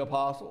one of the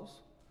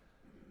apostles.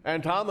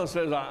 And Thomas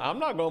says, I'm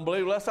not going to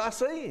believe unless I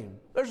see him.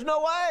 There's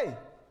no way.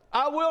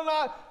 I will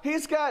not.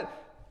 He's got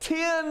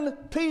 10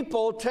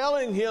 people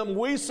telling him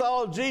we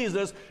saw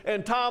Jesus,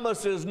 and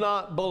Thomas is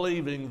not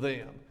believing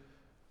them.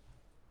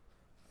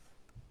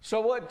 So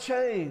what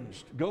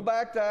changed? Go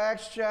back to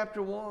Acts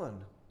chapter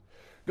 1.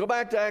 Go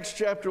back to Acts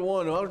chapter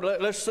 1.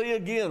 Let's see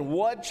again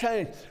what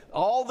changed.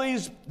 All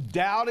these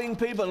doubting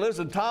people.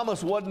 Listen,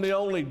 Thomas wasn't the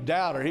only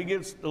doubter. He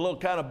gets a little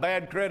kind of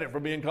bad credit for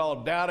being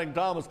called Doubting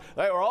Thomas.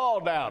 They were all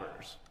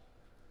doubters.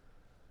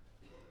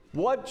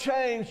 What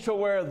changed to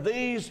where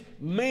these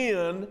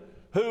men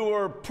who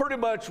were pretty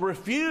much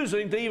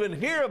refusing to even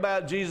hear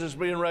about Jesus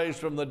being raised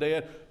from the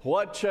dead,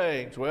 what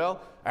changed?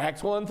 Well,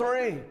 Acts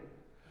 1:3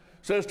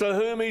 says, to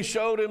whom he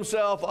showed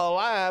himself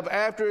alive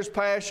after his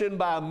passion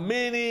by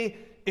many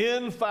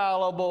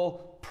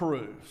infallible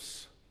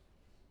proofs.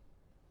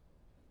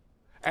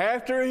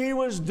 After he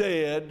was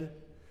dead,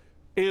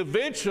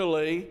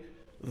 eventually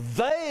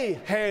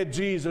they had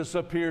Jesus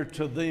appear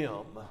to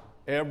them,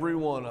 every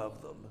one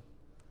of them.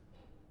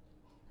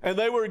 And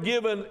they were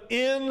given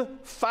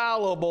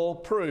infallible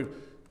proof.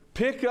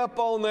 Pick up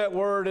on that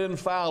word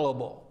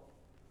infallible.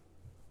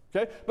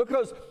 Okay?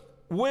 Because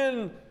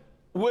when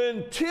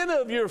 10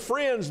 of your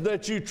friends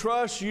that you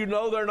trust, you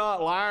know they're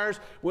not liars,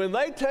 when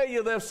they tell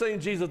you they've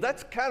seen Jesus,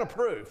 that's kind of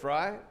proof,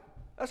 right?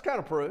 That's kind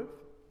of proof.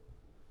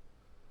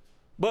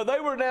 But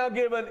they were now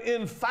given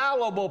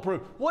infallible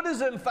proof. What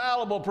is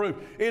infallible proof?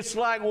 It's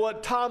like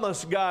what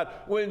Thomas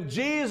got when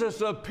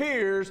Jesus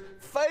appears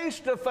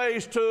face to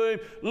face to him,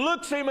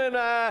 looks him in the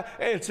eye,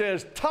 and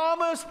says,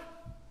 Thomas,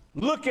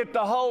 look at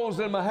the holes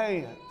in my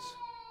hands.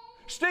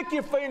 Stick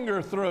your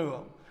finger through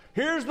them.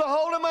 Here's the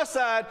hole in my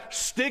side.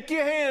 Stick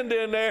your hand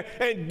in there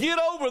and get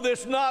over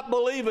this not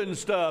believing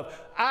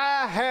stuff.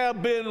 I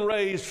have been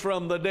raised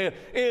from the dead.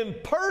 In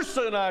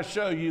person, I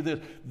show you this.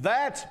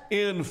 That's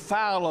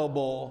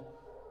infallible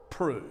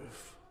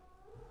proof.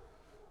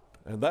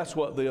 And that's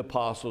what the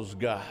apostles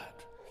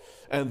got.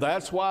 And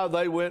that's why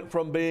they went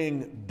from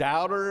being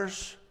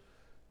doubters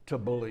to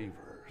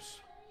believers.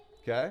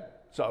 Okay?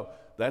 So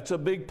that's a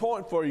big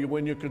point for you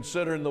when you're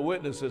considering the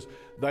witnesses.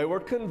 They were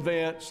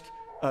convinced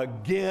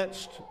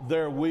against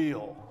their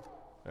will.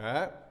 All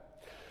right?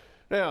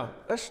 Now,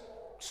 let's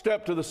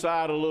step to the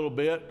side a little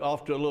bit,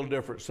 off to a little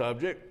different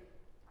subject.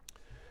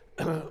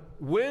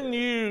 When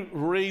you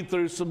read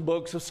through some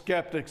books of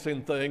skeptics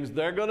and things,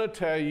 they're going to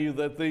tell you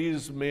that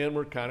these men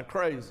were kind of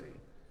crazy.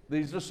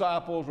 These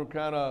disciples were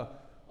kind of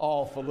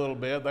off a little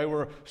bit. They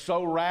were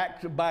so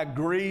racked by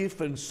grief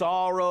and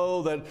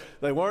sorrow that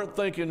they weren't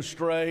thinking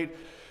straight.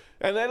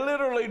 And they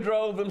literally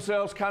drove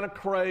themselves kind of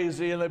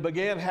crazy, and they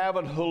began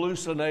having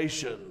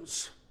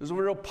hallucinations. This is a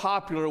real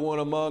popular one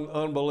among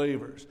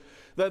unbelievers.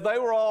 That they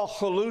were all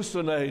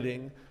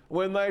hallucinating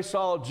when they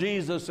saw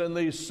Jesus in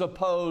these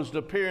supposed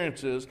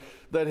appearances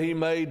that he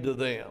made to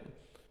them.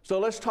 So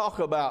let's talk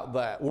about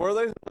that. Were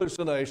they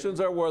hallucinations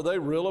or were they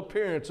real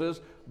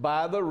appearances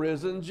by the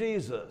risen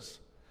Jesus?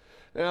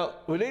 Now,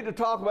 we need to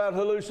talk about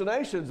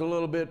hallucinations a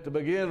little bit to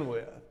begin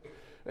with.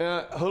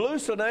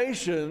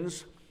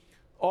 Hallucinations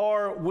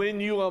are when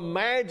you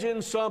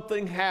imagine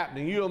something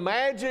happening. You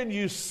imagine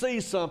you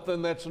see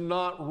something that's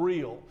not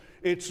real.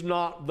 It's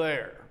not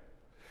there.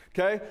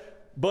 Okay?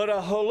 But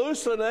a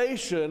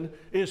hallucination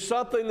is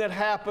something that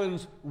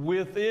happens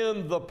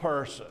within the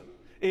person.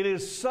 It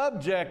is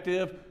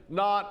subjective,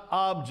 not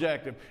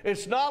objective.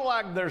 It's not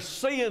like they're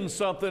seeing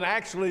something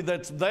actually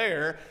that's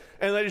there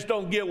and they just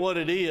don't get what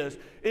it is.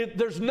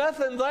 There's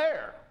nothing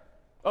there.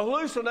 A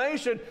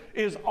hallucination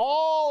is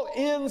all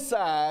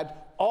inside,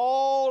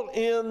 all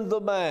in the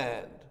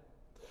mind.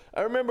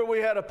 I remember we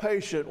had a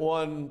patient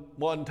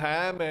one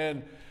time,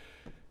 and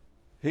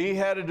he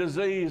had a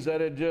disease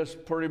that had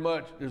just pretty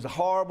much, it was a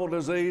horrible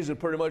disease and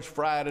pretty much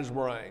fried his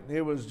brain.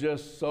 It was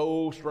just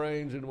so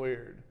strange and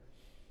weird.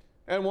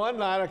 And one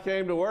night I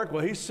came to work.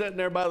 Well, he's sitting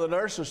there by the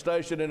nurse's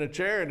station in a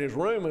chair, and his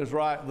room is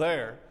right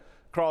there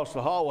across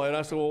the hallway. And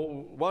I said,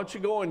 well, why don't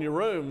you go in your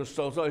room?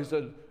 So he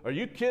said, are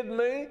you kidding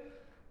me?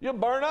 You'll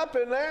burn up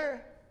in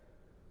there.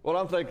 Well,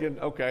 I'm thinking,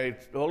 okay,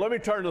 well, let me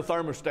turn the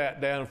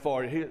thermostat down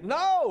for you.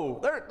 No,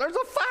 there's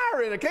a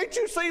fire in it. Can't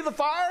you see the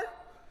fire?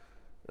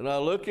 And I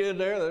look in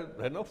there,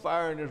 there's no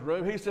fire in this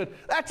room. He said,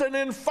 that's an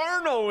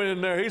inferno in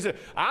there. He said,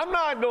 I'm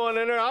not going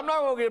in there. I'm not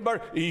going to get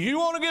burned. You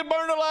want to get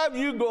burned alive?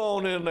 You go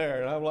on in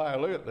there. And I'm like,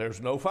 look, there's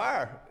no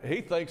fire.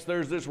 He thinks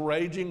there's this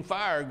raging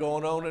fire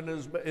going on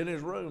in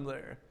his room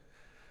there.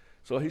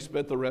 So he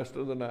spent the rest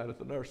of the night at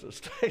the nurse's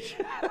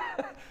station.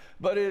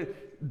 But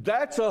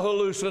that's a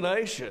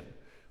hallucination.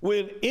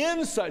 When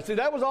inside, see,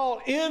 that was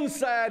all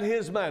inside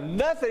his mind,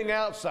 nothing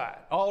outside,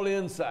 all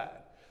inside.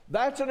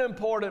 That's an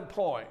important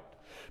point.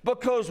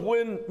 Because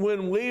when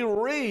we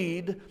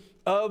read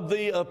of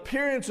the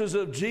appearances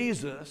of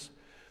Jesus,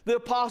 the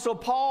Apostle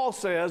Paul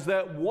says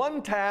that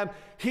one time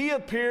he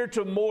appeared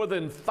to more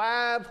than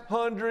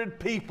 500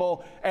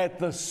 people at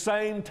the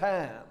same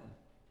time.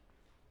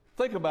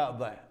 Think about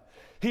that.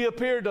 He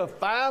appeared to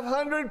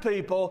 500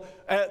 people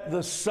at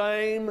the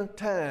same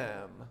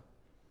time.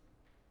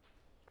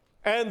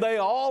 And they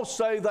all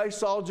say they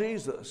saw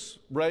Jesus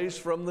raised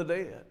from the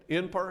dead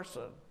in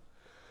person.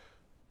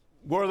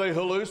 Were they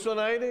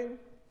hallucinating?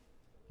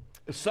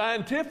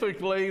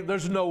 Scientifically,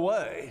 there's no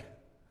way.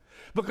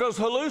 Because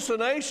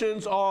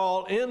hallucinations are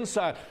all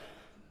inside.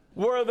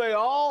 Were they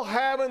all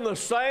having the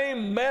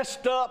same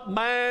messed up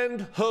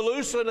mind,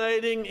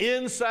 hallucinating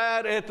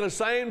inside at the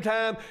same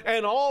time,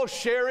 and all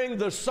sharing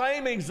the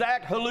same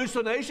exact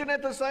hallucination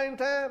at the same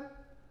time?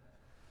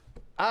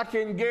 I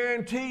can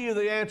guarantee you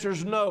the answer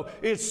is no.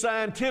 It's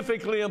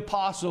scientifically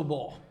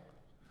impossible.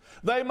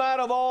 They might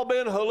have all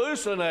been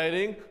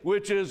hallucinating,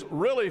 which is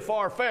really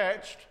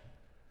far-fetched,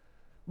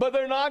 but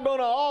they're not going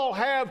to all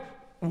have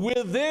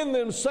within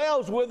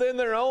themselves, within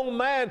their own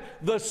mind,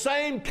 the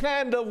same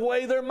kind of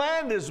way their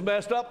mind is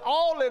messed up,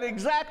 all at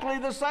exactly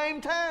the same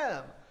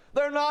time.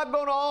 They're not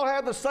going to all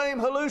have the same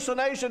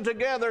hallucination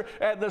together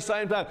at the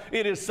same time.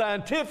 It is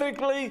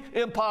scientifically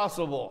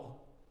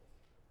impossible,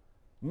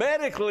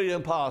 medically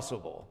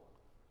impossible.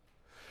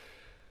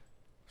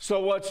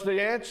 So what's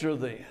the answer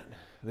then?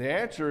 The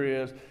answer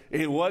is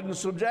it wasn't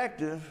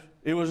subjective.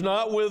 It was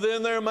not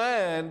within their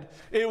mind.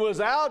 It was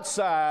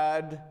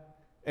outside,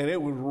 and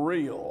it was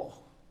real.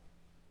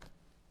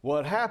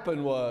 What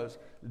happened was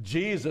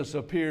Jesus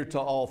appeared to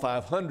all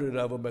 500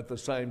 of them at the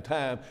same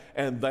time,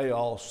 and they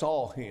all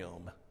saw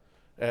him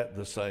at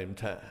the same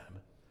time.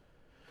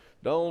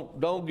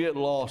 Don't get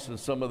lost in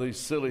some of these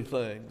silly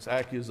things,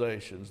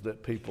 accusations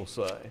that people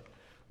say.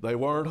 They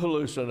weren't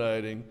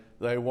hallucinating.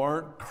 They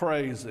weren't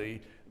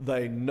crazy.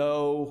 They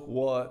know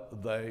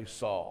what they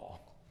saw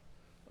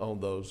on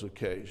those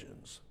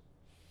occasions.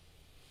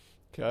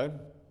 Okay?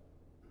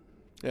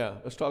 Yeah,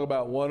 let's talk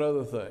about one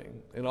other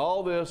thing. And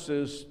all this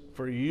is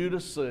for you to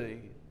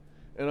see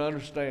and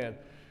understand.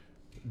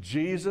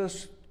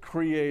 Jesus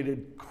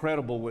created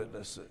credible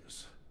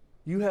witnesses.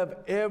 You have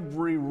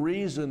every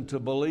reason to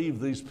believe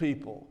these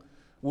people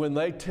when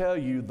they tell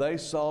you they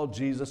saw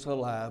Jesus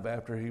alive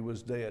after he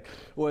was dead.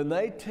 When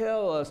they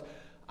tell us,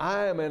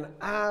 I am an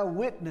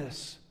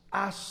eyewitness.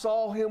 I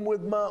saw him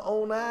with my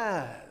own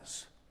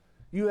eyes.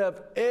 You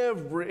have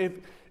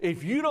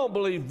if you don't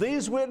believe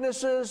these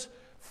witnesses,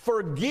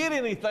 forget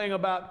anything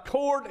about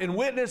court and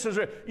witnesses.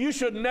 You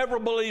should never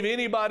believe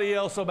anybody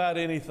else about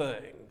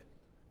anything.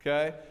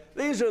 Okay?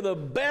 These are the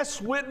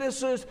best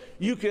witnesses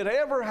you could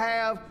ever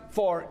have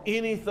for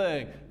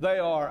anything. They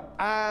are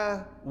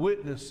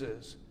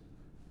eyewitnesses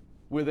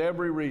with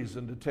every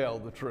reason to tell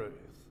the truth.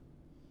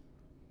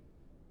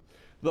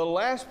 The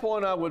last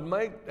point I would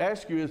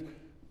ask you is,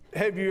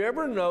 have you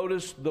ever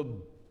noticed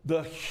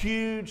the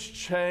huge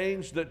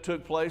change that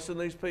took place in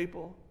these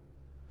people?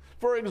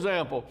 For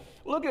example,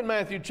 look at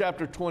Matthew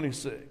chapter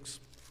 26.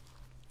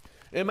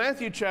 In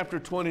Matthew chapter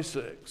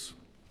 26,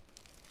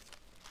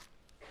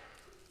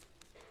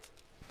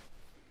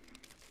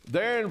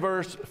 there in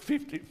verse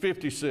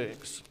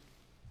 56,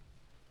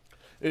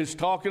 it's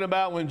talking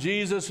about when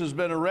Jesus has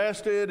been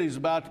arrested, he's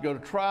about to go to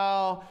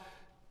trial.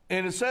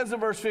 And it says in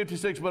verse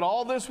 56, but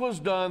all this was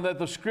done that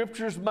the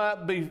scriptures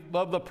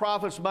of the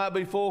prophets might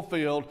be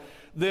fulfilled.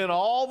 Then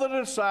all the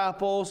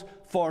disciples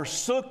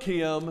forsook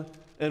him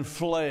and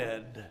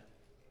fled.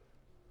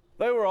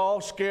 They were all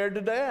scared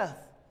to death.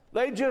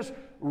 They just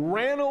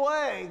ran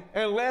away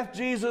and left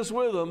Jesus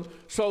with them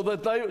so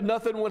that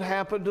nothing would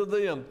happen to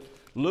them.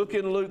 Look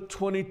in Luke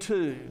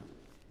 22.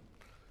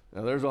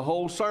 Now there's a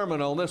whole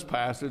sermon on this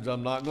passage.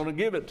 I'm not going to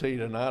give it to you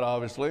tonight,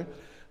 obviously.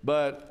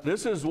 But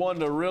this is one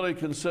to really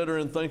consider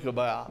and think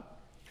about.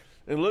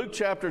 In Luke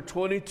chapter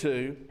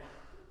 22, it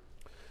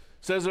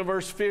says in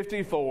verse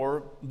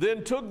 54,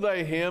 then took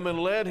they him and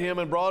led him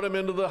and brought him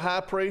into the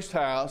high priest's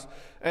house,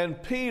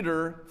 and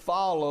Peter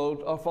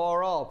followed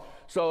afar off.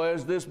 So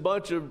as this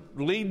bunch of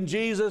leading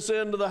Jesus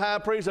into the high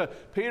priest's house,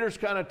 Peter's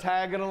kind of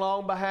tagging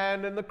along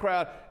behind in the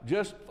crowd,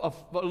 just a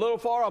little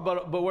far off,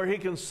 but where he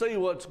can see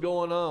what's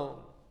going on.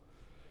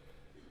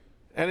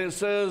 And it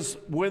says,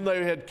 when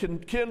they had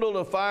kindled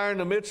a fire in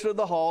the midst of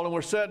the hall and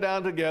were sat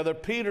down together,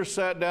 Peter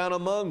sat down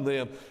among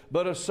them.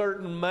 But a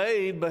certain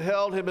maid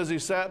beheld him as he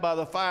sat by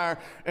the fire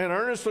and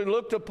earnestly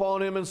looked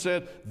upon him and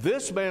said,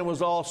 this man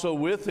was also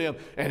with him.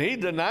 And he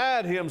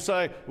denied him,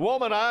 saying,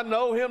 woman, I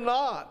know him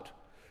not.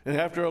 And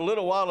after a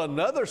little while,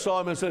 another saw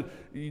him and said,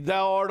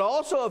 thou art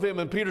also of him.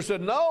 And Peter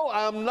said, no,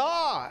 I'm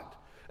not.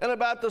 And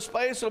about the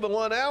space of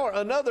 1 hour,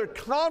 another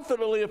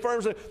confidently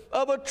affirms that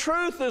of a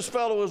truth this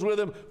fellow was with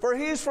him, for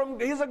he's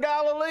a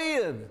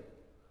Galilean.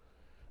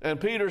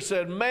 And Peter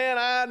said, man,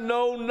 I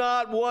know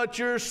not what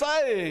you're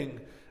saying.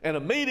 And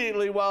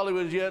immediately while he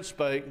was yet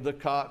spake, the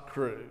cock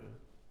crew.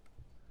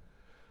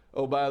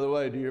 Oh, by the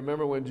way, do you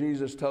remember when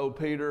Jesus told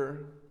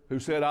Peter, who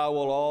said, I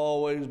will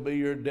always be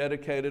your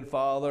dedicated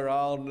father,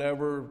 I'll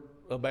never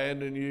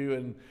abandon you?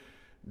 And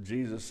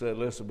Jesus said,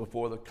 listen,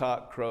 before the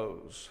cock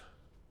crows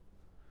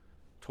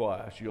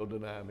twice, you'll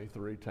deny me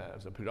 3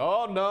 times. And Peter,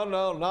 oh, no,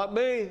 not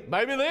me.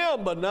 Maybe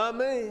them, but not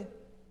me.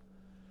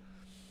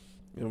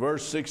 In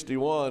verse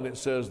 61, it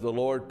says, the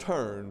Lord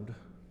turned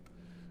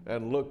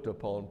and looked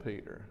upon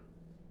Peter.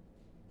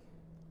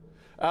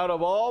 Out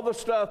of all the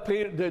stuff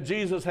that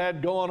Jesus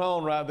had going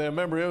on right there,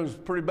 remember, it was a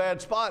pretty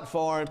bad spot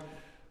for him.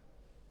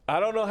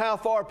 I don't know how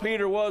far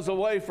Peter was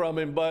away from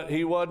him, but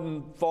he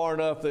wasn't far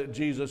enough that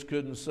Jesus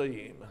couldn't see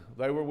him.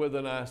 They were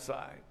within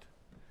eyesight.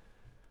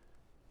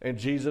 And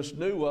Jesus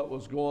knew what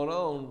was going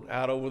on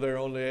out over there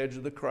on the edge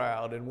of the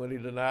crowd. And when he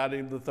denied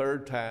him the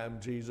 3rd time,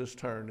 Jesus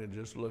turned and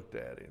just looked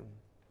at him.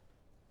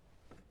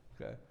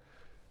 Okay?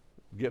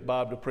 Get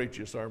Bob to preach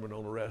a sermon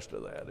on the rest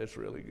of that. It's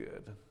really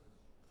good.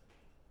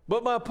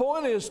 But my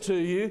point is to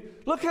you,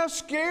 look how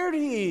scared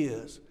he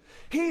is.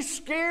 He's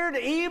scared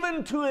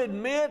even to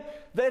admit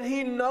that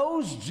he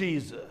knows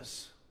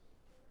Jesus.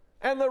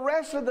 And the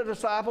rest of the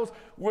disciples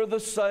were the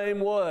same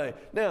way.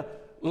 Now,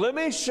 let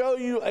me show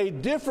you a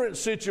different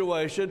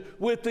situation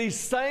with these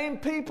same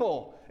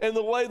people and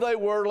the way they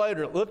were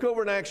later. Look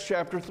over in Acts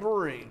chapter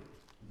 3.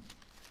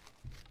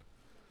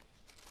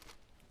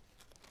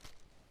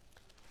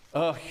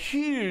 A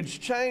huge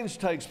change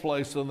takes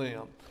place in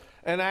them.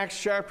 In Acts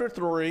chapter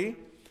 3,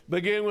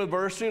 beginning with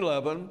verse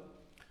 11,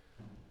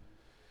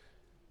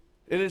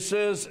 and it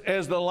says,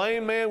 as the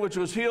lame man which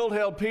was healed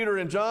held Peter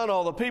and John,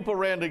 all the people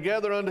ran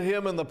together unto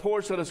him in the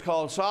porch that is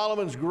called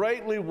Solomon's,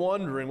 greatly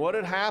wondering what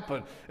had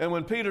happened. And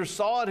when Peter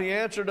saw it, he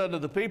answered unto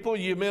the people,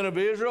 ye men of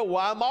Israel,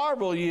 why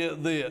marvel ye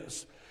at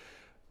this?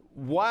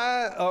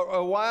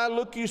 Why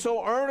look you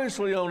so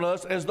earnestly on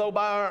us, as though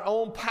by our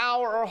own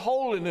power or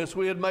holiness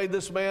we had made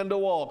this man to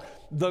walk?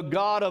 The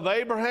God of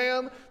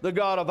Abraham, the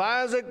God of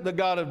Isaac, the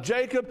God of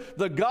Jacob,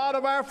 the God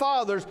of our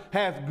fathers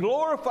hath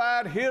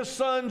glorified his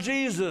Son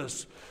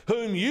Jesus,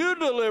 whom you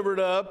delivered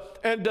up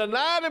and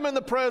denied him in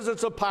the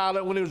presence of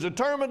Pilate when he was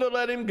determined to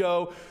let him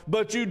go.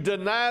 But you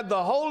denied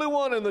the Holy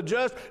One and the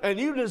just, and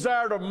you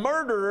desired a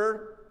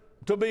murderer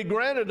to be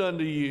granted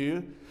unto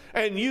you.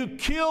 And you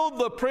killed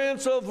the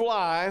Prince of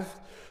Life,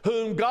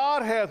 whom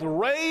God hath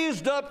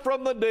raised up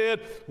from the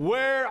dead,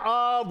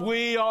 whereof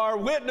we are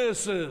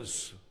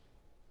witnesses.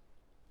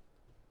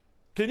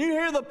 Can you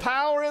hear the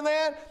power in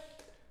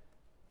that?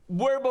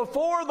 Where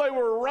before they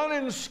were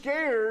running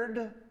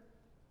scared,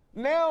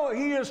 now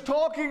he is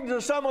talking to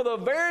some of the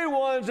very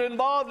ones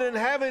involved in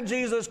having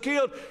Jesus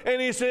killed,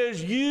 and he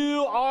says,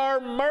 you are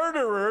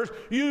murderers.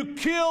 You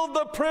killed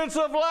the Prince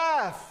of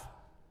Life.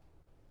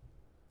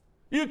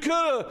 You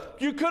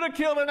could have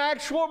killed an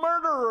actual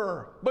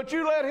murderer, but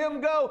you let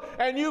him go,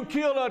 and you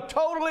killed a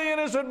totally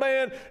innocent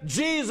man,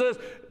 Jesus,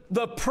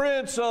 the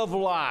Prince of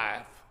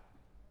Life.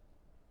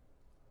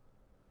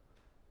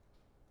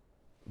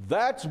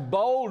 That's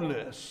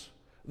boldness.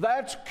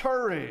 That's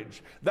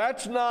courage.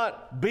 That's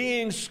not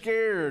being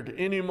scared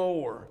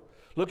anymore.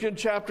 Look in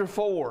chapter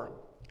 4.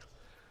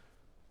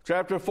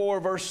 Chapter 4,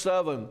 verse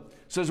 7.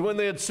 It says, when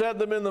they had set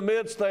them in the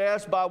midst, they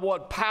asked, by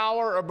what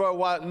power or by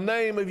what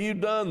name have you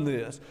done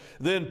this?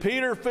 Then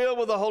Peter, filled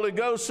with the Holy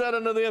Ghost, said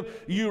unto them,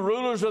 you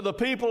rulers of the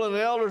people and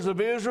the elders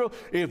of Israel,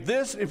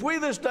 if we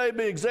this day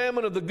be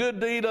examined of the good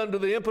deed unto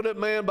the impotent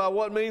man, by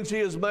what means he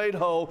is made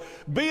whole,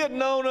 be it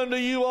known unto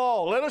you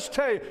all. Let us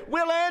tell you,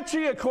 we'll answer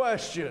your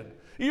question.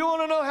 You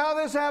want to know how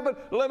this happened?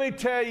 Let me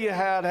tell you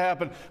how it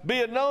happened. Be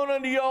it known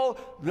unto you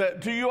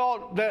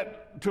all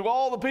that to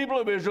all the people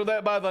of Israel,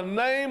 that by the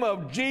name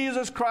of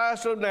Jesus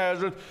Christ of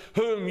Nazareth,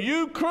 whom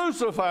you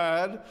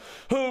crucified,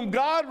 whom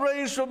God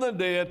raised from the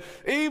dead,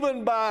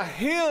 even by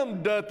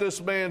him doth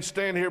this man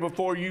stand here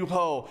before you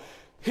whole.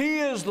 He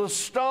is the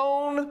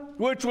stone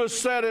which was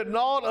set at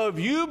naught of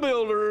you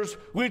builders,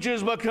 which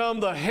is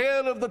become the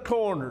head of the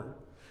corner.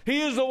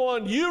 He is the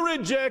one you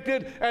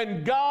rejected,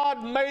 and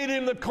God made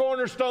him the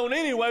cornerstone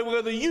anyway,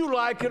 whether you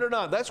like it or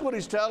not. That's what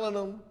he's telling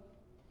them.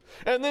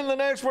 And then the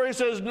next verse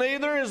he says,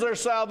 neither is there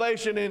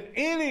salvation in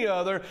any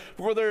other,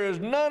 for there is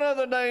none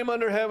other name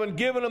under heaven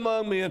given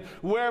among men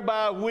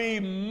whereby we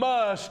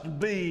must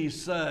be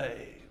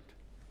saved.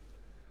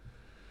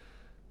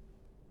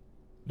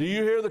 Do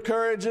you hear the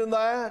courage in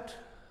that?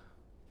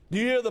 Do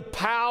you hear the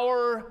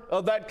power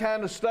of that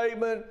kind of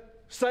statement?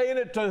 Saying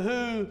it to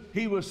who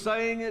he was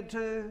saying it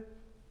to?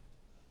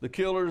 The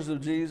killers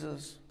of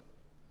Jesus.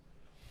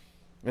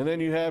 And then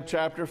you have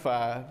chapter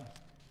 5.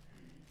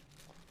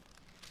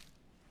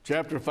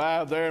 Chapter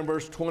 5 there in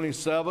verse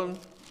 27,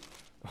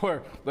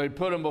 where they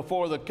put him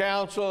before the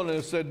council and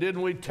they said,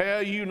 didn't we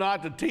tell you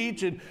not to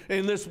teach in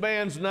this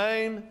man's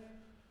name?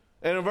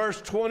 And in verse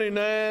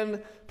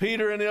 29,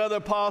 Peter and the other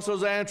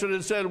apostles answered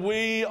and said,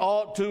 we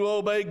ought to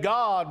obey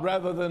God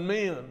rather than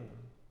men.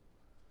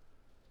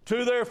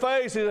 To their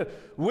face, he said,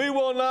 we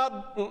will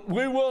not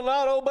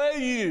obey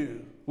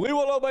you. We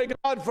will obey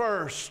God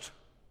first.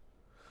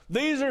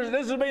 This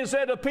is being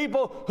said to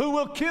people who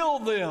will kill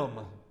them.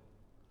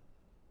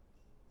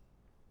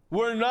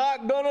 We're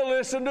not going to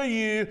listen to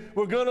you.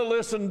 We're going to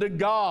listen to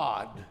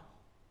God.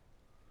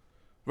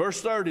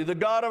 Verse 30, the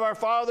God of our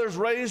fathers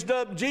raised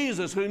up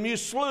Jesus, whom you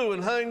slew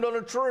and hanged on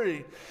a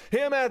tree.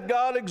 Him hath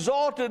God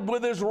exalted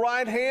with his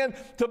right hand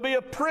to be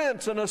a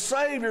prince and a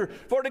savior,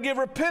 for to give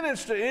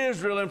repentance to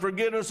Israel and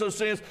forgiveness of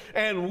sins.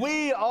 And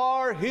we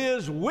are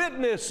his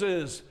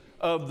witnesses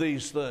of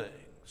these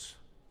things.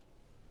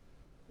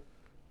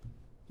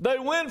 They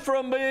went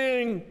from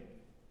being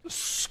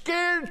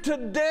scared to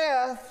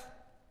death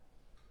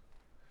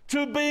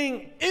to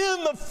being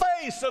in the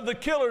face of the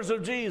killers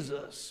of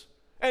Jesus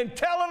and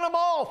telling them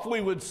off,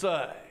 we would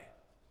say.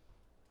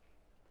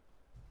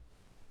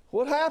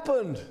 What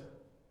happened?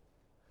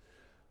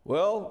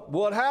 Well,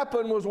 what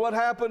happened was what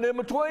happened in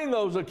between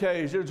those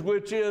occasions,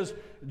 which is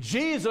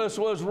Jesus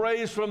was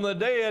raised from the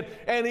dead,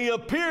 and he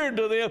appeared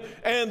to them,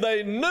 and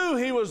they knew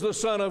he was the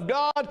Son of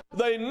God.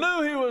 They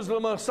knew he was the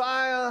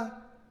Messiah.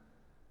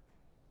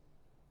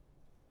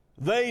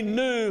 They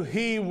knew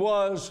he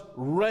was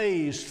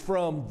raised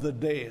from the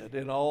dead,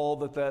 and all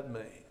that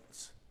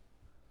means.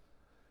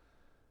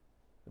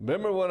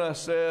 Remember when I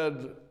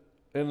said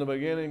in the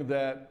beginning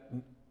that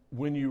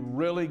when you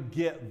really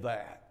get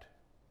that,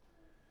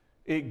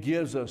 it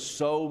gives us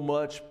so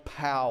much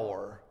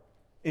power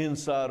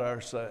inside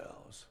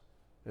ourselves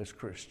as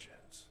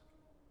Christians.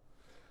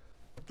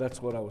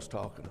 That's what I was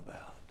talking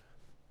about.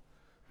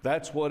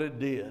 That's what it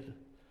did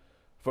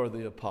for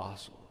the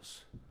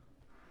apostles.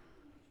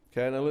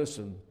 Okay, now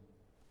listen.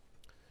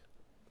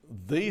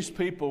 These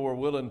people were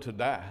willing to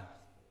die.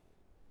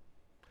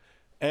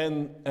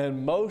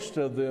 And most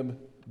of them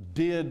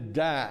did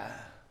die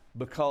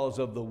because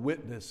of the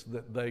witness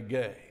that they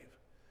gave,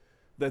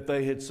 that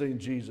they had seen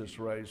Jesus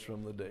raised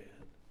from the dead.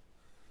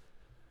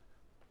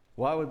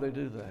 Why would they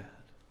do that?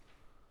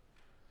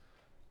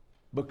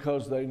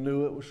 Because they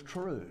knew it was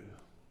true.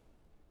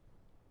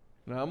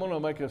 Now, I'm going to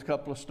make a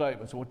couple of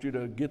statements. I want you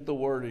to get the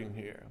wording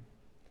here.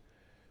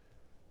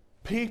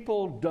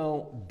 People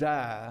don't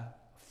die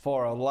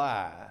for a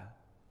lie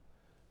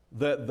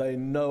that they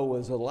know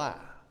is a lie.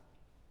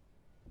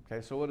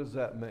 Okay, so what does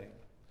that mean?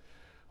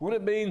 What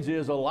it means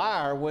is a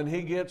liar, when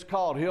he gets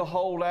caught, he'll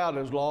hold out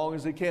as long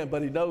as he can,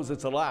 but he knows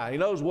it's a lie. He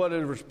knows what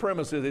his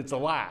premise is, it's a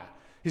lie.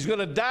 He's going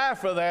to die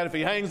for that if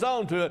he hangs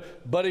on to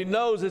it, but he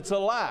knows it's a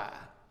lie.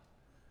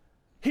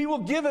 He will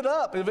give it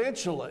up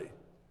eventually.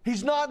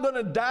 He's not going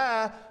to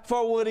die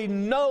for what he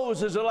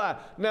knows is a lie.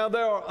 Now,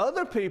 there are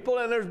other people,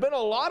 and there's been a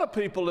lot of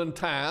people in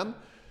time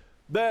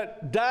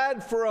that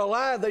died for a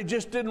lie. They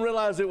just didn't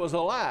realize it was a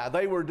lie.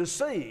 They were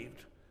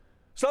deceived.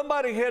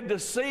 Somebody had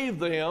deceived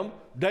them,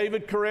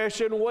 David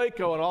Koresh in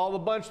Waco and all the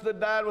bunch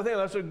that died with him.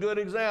 That's a good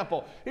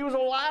example. He was a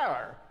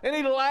liar, and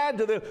he lied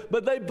to them,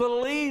 but they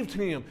believed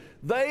him.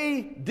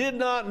 They did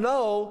not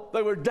know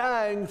they were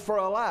dying for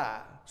a lie.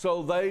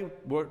 So they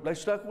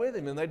stuck with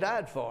him, and they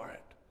died for it.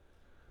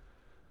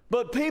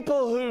 But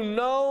people who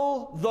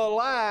know the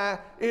lie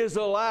is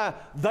a lie,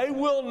 they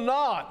will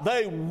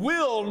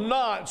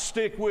not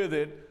stick with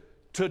it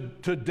to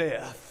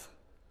death,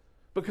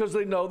 because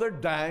they know they're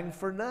dying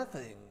for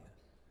nothing.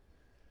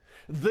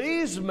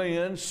 These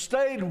men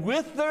stayed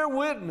with their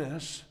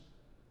witness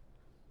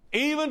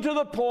even to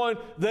the point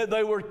that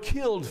they were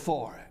killed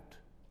for it.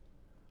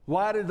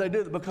 Why did they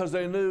do that? Because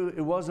they knew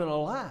it wasn't a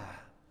lie.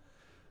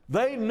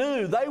 They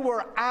knew, they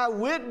were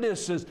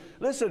eyewitnesses.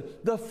 Listen,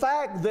 the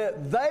fact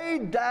that they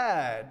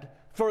died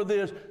for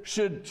this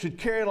should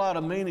carry a lot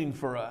of meaning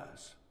for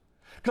us.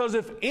 Because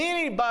if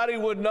anybody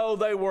would know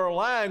they were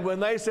lying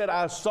when they said,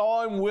 I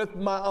saw him with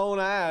my own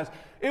eyes,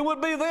 it would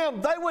be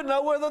them. They would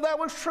know whether that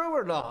was true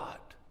or not.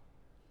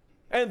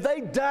 And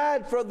they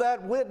died for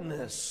that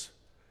witness.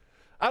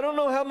 I don't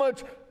know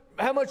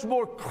how much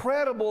more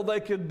credible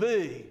they could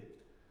be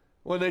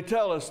when they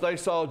tell us they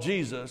saw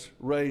Jesus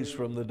raised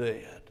from the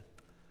dead.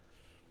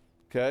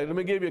 Okay, let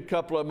me give you a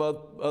couple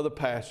of other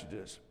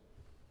passages.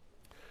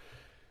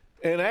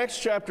 In Acts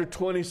chapter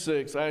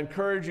 26, I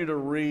encourage you to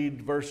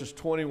read verses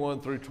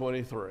 21 through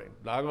 23.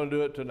 Not going to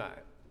do it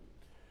tonight.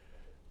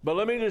 But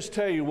let me just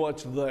tell you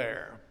what's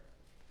there.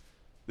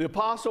 The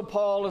Apostle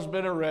Paul has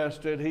been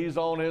arrested. He's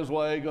on his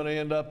way, going to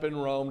end up in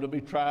Rome to be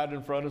tried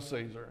in front of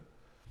Caesar.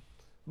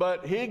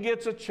 But he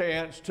gets a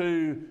chance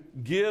to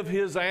give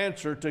his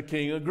answer to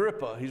King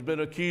Agrippa. He's been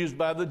accused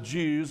by the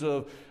Jews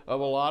of a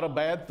lot of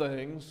bad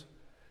things.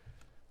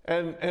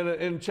 And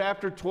in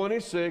chapter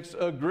 26,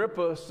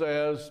 Agrippa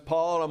says,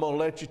 Paul, I'm going to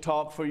let you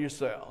talk for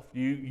yourself.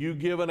 You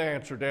give an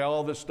answer to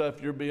all this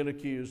stuff you're being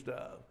accused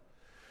of.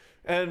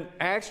 And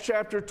Acts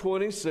chapter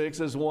 26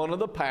 is one of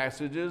the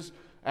passages,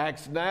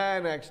 Acts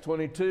 9, Acts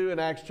 22,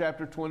 and Acts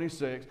chapter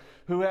 26,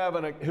 who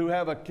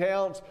have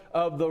accounts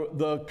of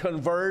the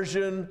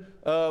conversion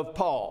of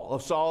Paul,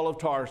 of Saul of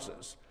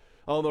Tarsus,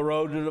 on the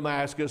road to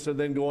Damascus and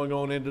then going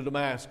on into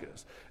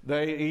Damascus.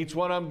 Each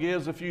one of them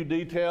gives a few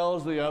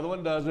details, the other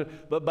one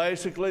doesn't, but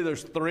basically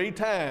there's 3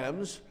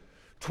 times,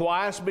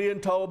 twice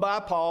being told by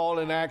Paul,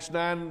 in Acts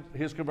 9,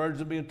 his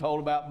conversion being told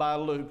about by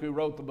Luke, who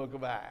wrote the book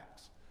of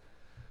Acts.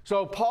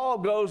 So Paul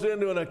goes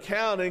into an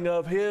accounting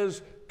of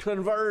his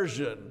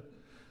conversion,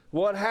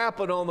 what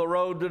happened on the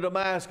road to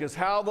Damascus,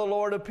 how the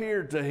Lord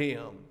appeared to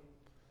him.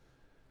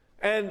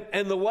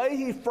 And the way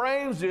he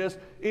frames this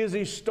is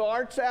he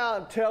starts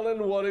out telling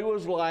what he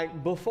was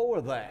like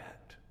before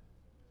that.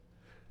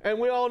 And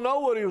we all know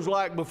what he was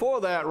like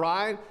before that,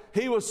 right?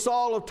 He was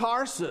Saul of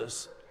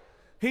Tarsus.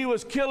 He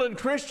was killing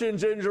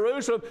Christians in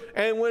Jerusalem,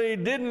 and when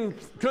he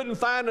couldn't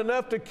find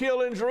enough to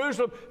kill in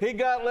Jerusalem, he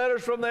got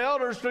letters from the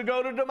elders to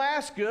go to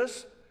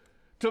Damascus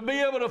to be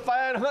able to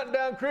hunt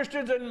down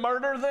Christians and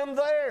murder them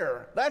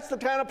there. That's the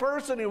kind of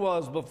person he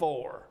was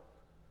before.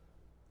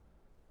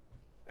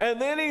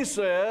 And then he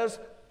says,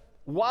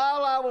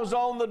 while I was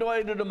on the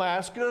way to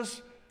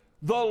Damascus,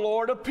 the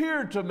Lord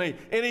appeared to me.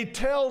 And he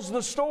tells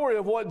the story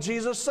of what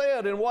Jesus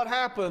said and what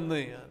happened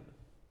then.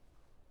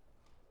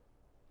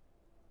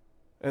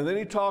 And then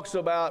he talks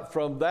about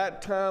from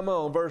that time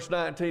on, verse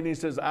 19, he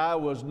says, I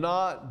was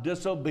not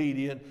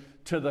disobedient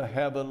to the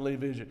heavenly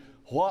vision.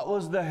 What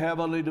was the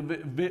heavenly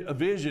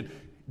vision?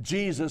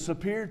 Jesus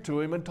appeared to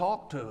him and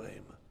talked to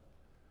him.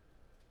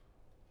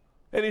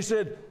 And he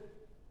said,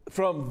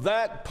 from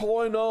that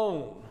point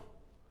on,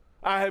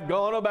 I have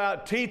gone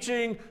about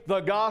teaching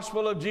the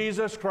gospel of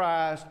Jesus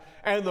Christ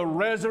and the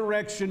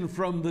resurrection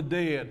from the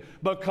dead,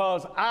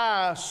 because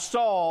I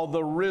saw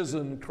the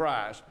risen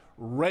Christ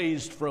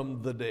raised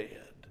from the dead.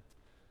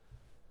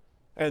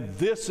 And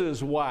this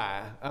is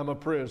why I'm a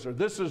prisoner.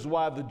 This is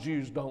why the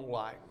Jews don't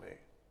like me.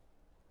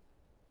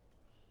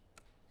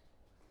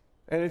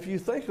 And if you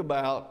think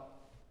about,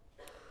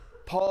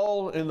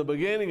 Paul in the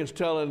beginning is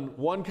telling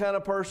one kind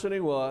of person he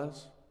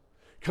was,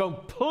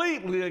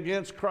 completely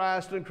against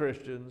Christ and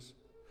Christians.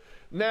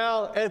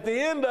 Now, at the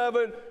end of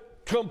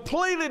it,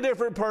 completely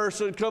different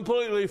person,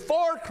 completely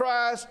for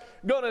Christ,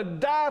 going to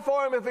die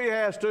for him if he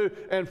has to,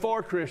 and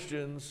for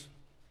Christians.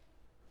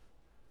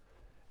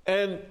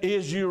 And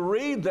as you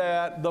read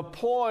that, the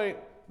point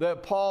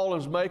that Paul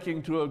is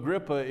making to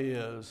Agrippa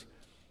is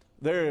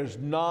there's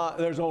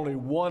only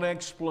one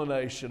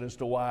explanation as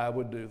to why I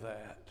would do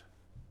that.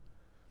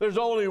 There's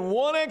only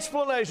one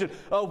explanation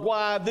of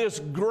why this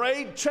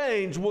great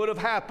change would have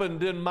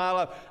happened in my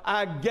life.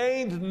 I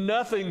gained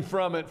nothing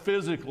from it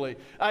physically.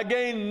 I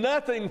gained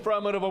nothing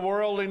from it of a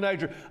worldly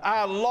nature.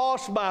 I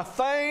lost my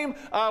fame.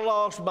 I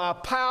lost my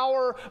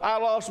power. I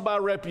lost my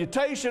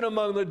reputation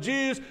among the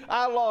Jews.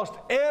 I lost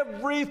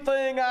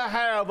everything I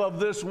have of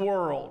this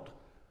world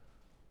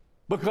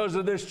because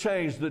of this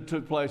change that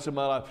took place in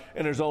my life.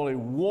 And there's only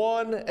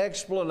one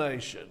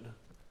explanation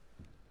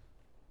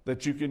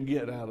that you can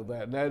get out of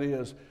that, and that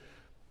is,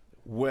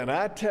 when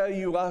I tell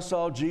you I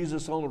saw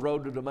Jesus on the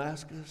road to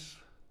Damascus,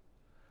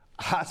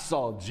 I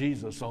saw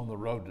Jesus on the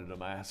road to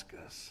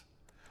Damascus,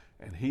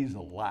 and he's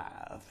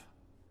alive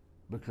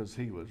because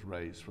he was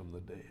raised from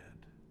the dead.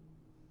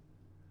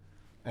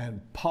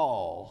 And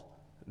Paul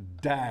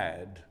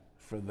died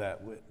for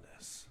that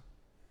witness.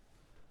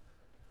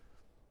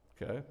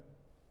 Okay?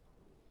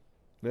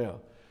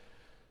 Now,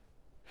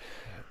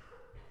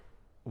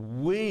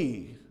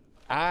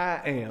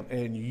 I am,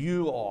 and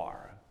you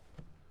are,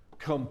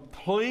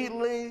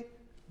 completely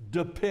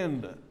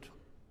dependent.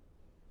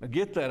 Now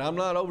get that, I'm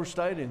not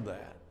overstating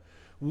that.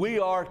 We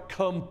are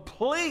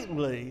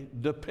completely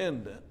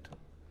dependent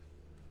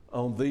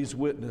on these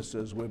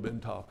witnesses we've been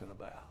talking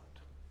about.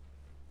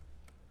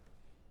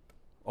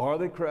 Are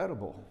they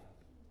credible?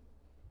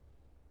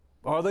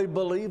 Are they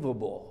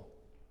believable?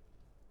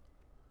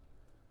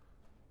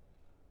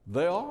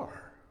 They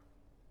are.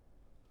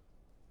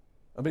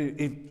 I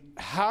mean,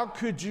 how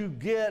could you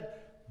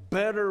get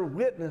better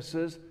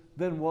witnesses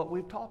than what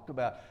we've talked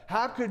about?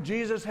 How could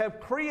Jesus have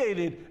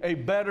created a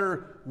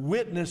better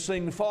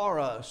witnessing for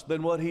us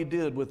than what he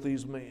did with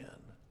these men?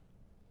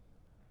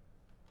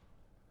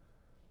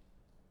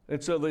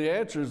 And so the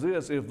answer is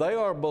this: if they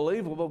are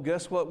believable,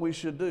 guess what we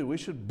should do? We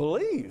should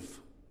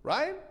believe,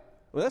 right?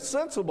 Well, that's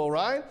sensible,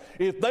 right?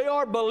 If they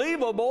are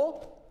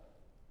believable,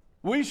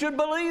 we should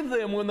believe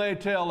them when they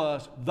tell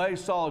us they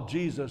saw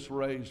Jesus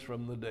raised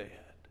from the dead.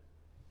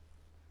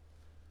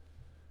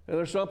 And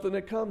there's something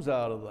that comes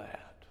out of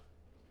that.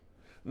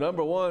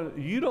 Number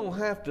one, you don't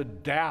have to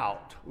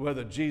doubt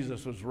whether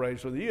Jesus was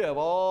raised from the dead. You have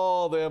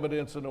all the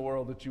evidence in the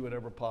world that you would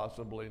ever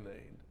possibly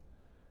need.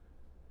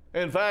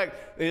 In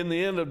fact, in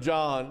the end of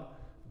John,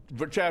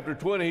 chapter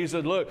 20, he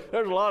said, look,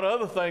 there's a lot of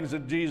other things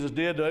that Jesus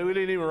did that we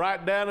didn't even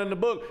write down in the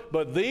book,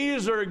 but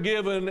these are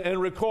given and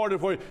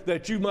recorded for you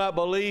that you might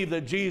believe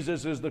that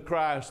Jesus is the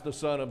Christ, the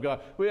Son of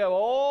God. We have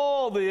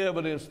all the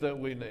evidence that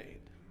we need.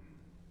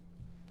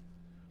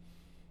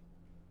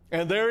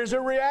 And there is a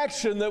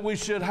reaction that we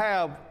should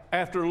have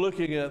after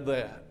looking at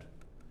that.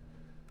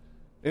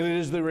 And it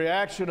is the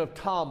reaction of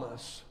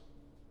Thomas,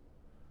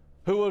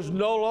 who was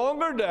no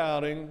longer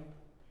doubting,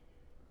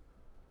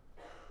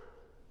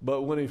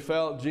 but when he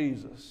felt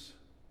Jesus,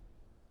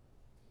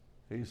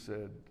 he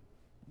said,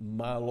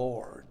 my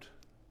Lord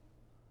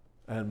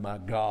and my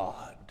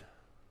God.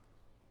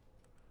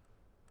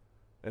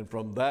 And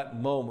from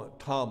that moment,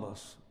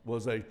 Thomas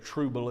was a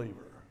true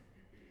believer.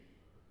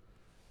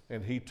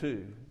 And he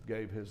too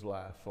gave his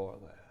life for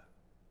that.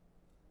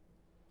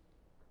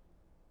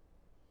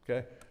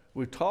 Okay?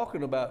 We're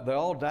talking about they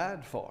all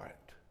died for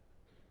it.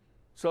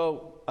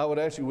 So I would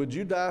ask you, would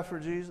you die for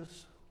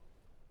Jesus?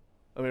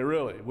 I mean,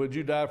 really, would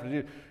you die for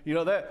Jesus? You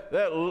know,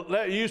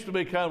 that used to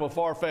be kind of a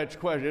far-fetched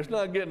question. It's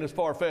not getting as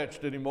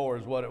far-fetched anymore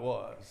as what it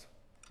was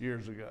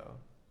years ago.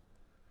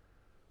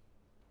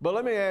 But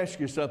let me ask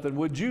you something.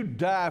 Would you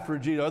die for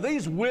Jesus? Are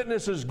these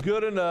witnesses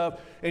good enough,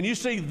 and you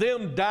see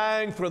them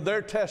dying for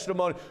their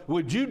testimony?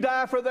 Would you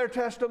die for their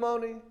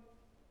testimony?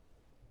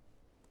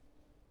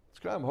 It's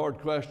kind of a hard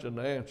question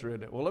to answer,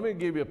 isn't it? Well, let me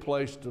give you a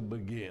place to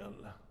begin.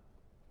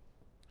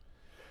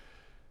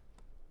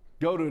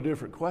 Go to a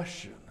different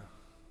question.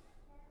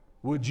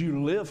 Would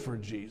you live for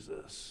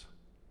Jesus?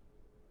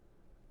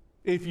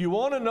 If you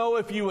want to know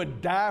if you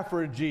would die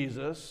for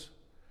Jesus,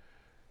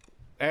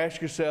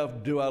 ask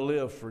yourself, do I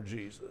live for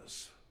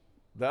Jesus?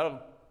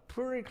 That'll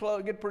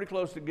get pretty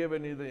close to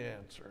giving you the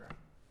answer.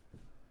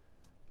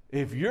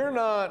 If you're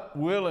not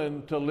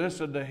willing to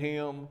listen to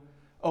Him,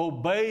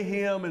 obey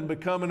Him in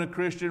becoming a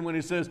Christian when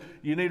He says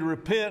you need to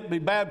repent, be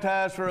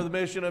baptized for the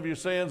remission of your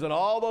sins, and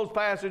all those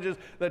passages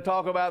that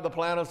talk about the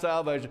plan of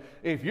salvation.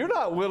 If you're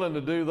not willing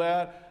to do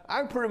that, I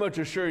can pretty much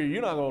assure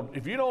you,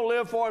 if you don't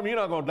live for Him, you're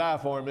not going to die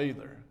for Him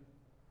either.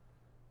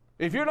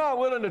 If you're not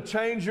willing to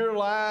change your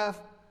life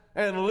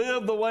and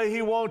live the way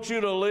He wants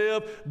you to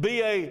live,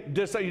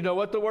 you know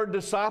what the word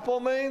disciple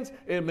means?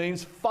 It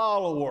means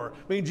follower.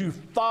 It means you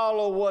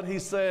follow what He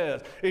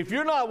says. If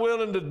you're not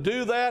willing to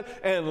do that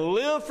and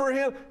live for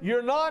Him,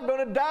 you're not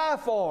going to die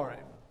for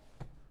Him.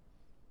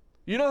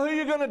 You know who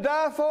you're going to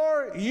die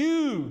for?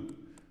 You.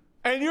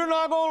 And you're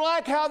not going to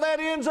like how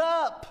that ends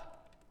up,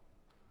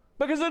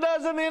 because it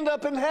doesn't end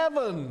up in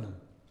heaven.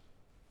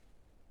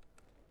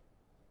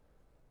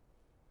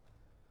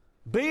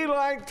 Be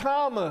like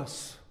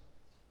Thomas.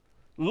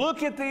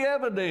 Look at the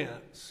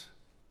evidence.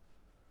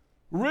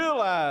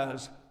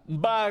 Realize,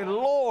 my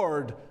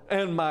Lord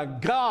and my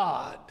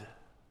God.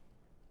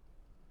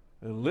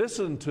 And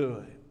listen to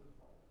Him.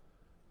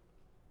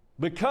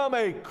 Become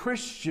a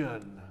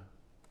Christian,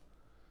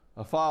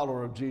 a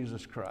follower of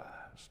Jesus Christ.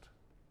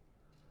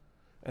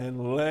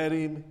 And let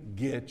Him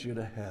get you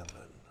to heaven.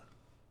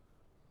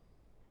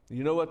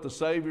 You know what the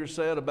Savior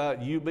said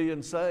about you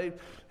being saved?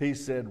 He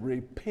said,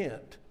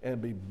 repent and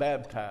be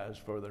baptized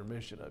for the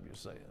remission of your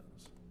sins.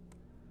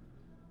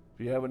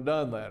 If you haven't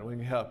done that, we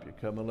can help you.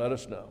 Come and let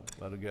us know.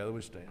 Now together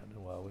we stand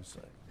and while we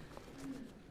sing.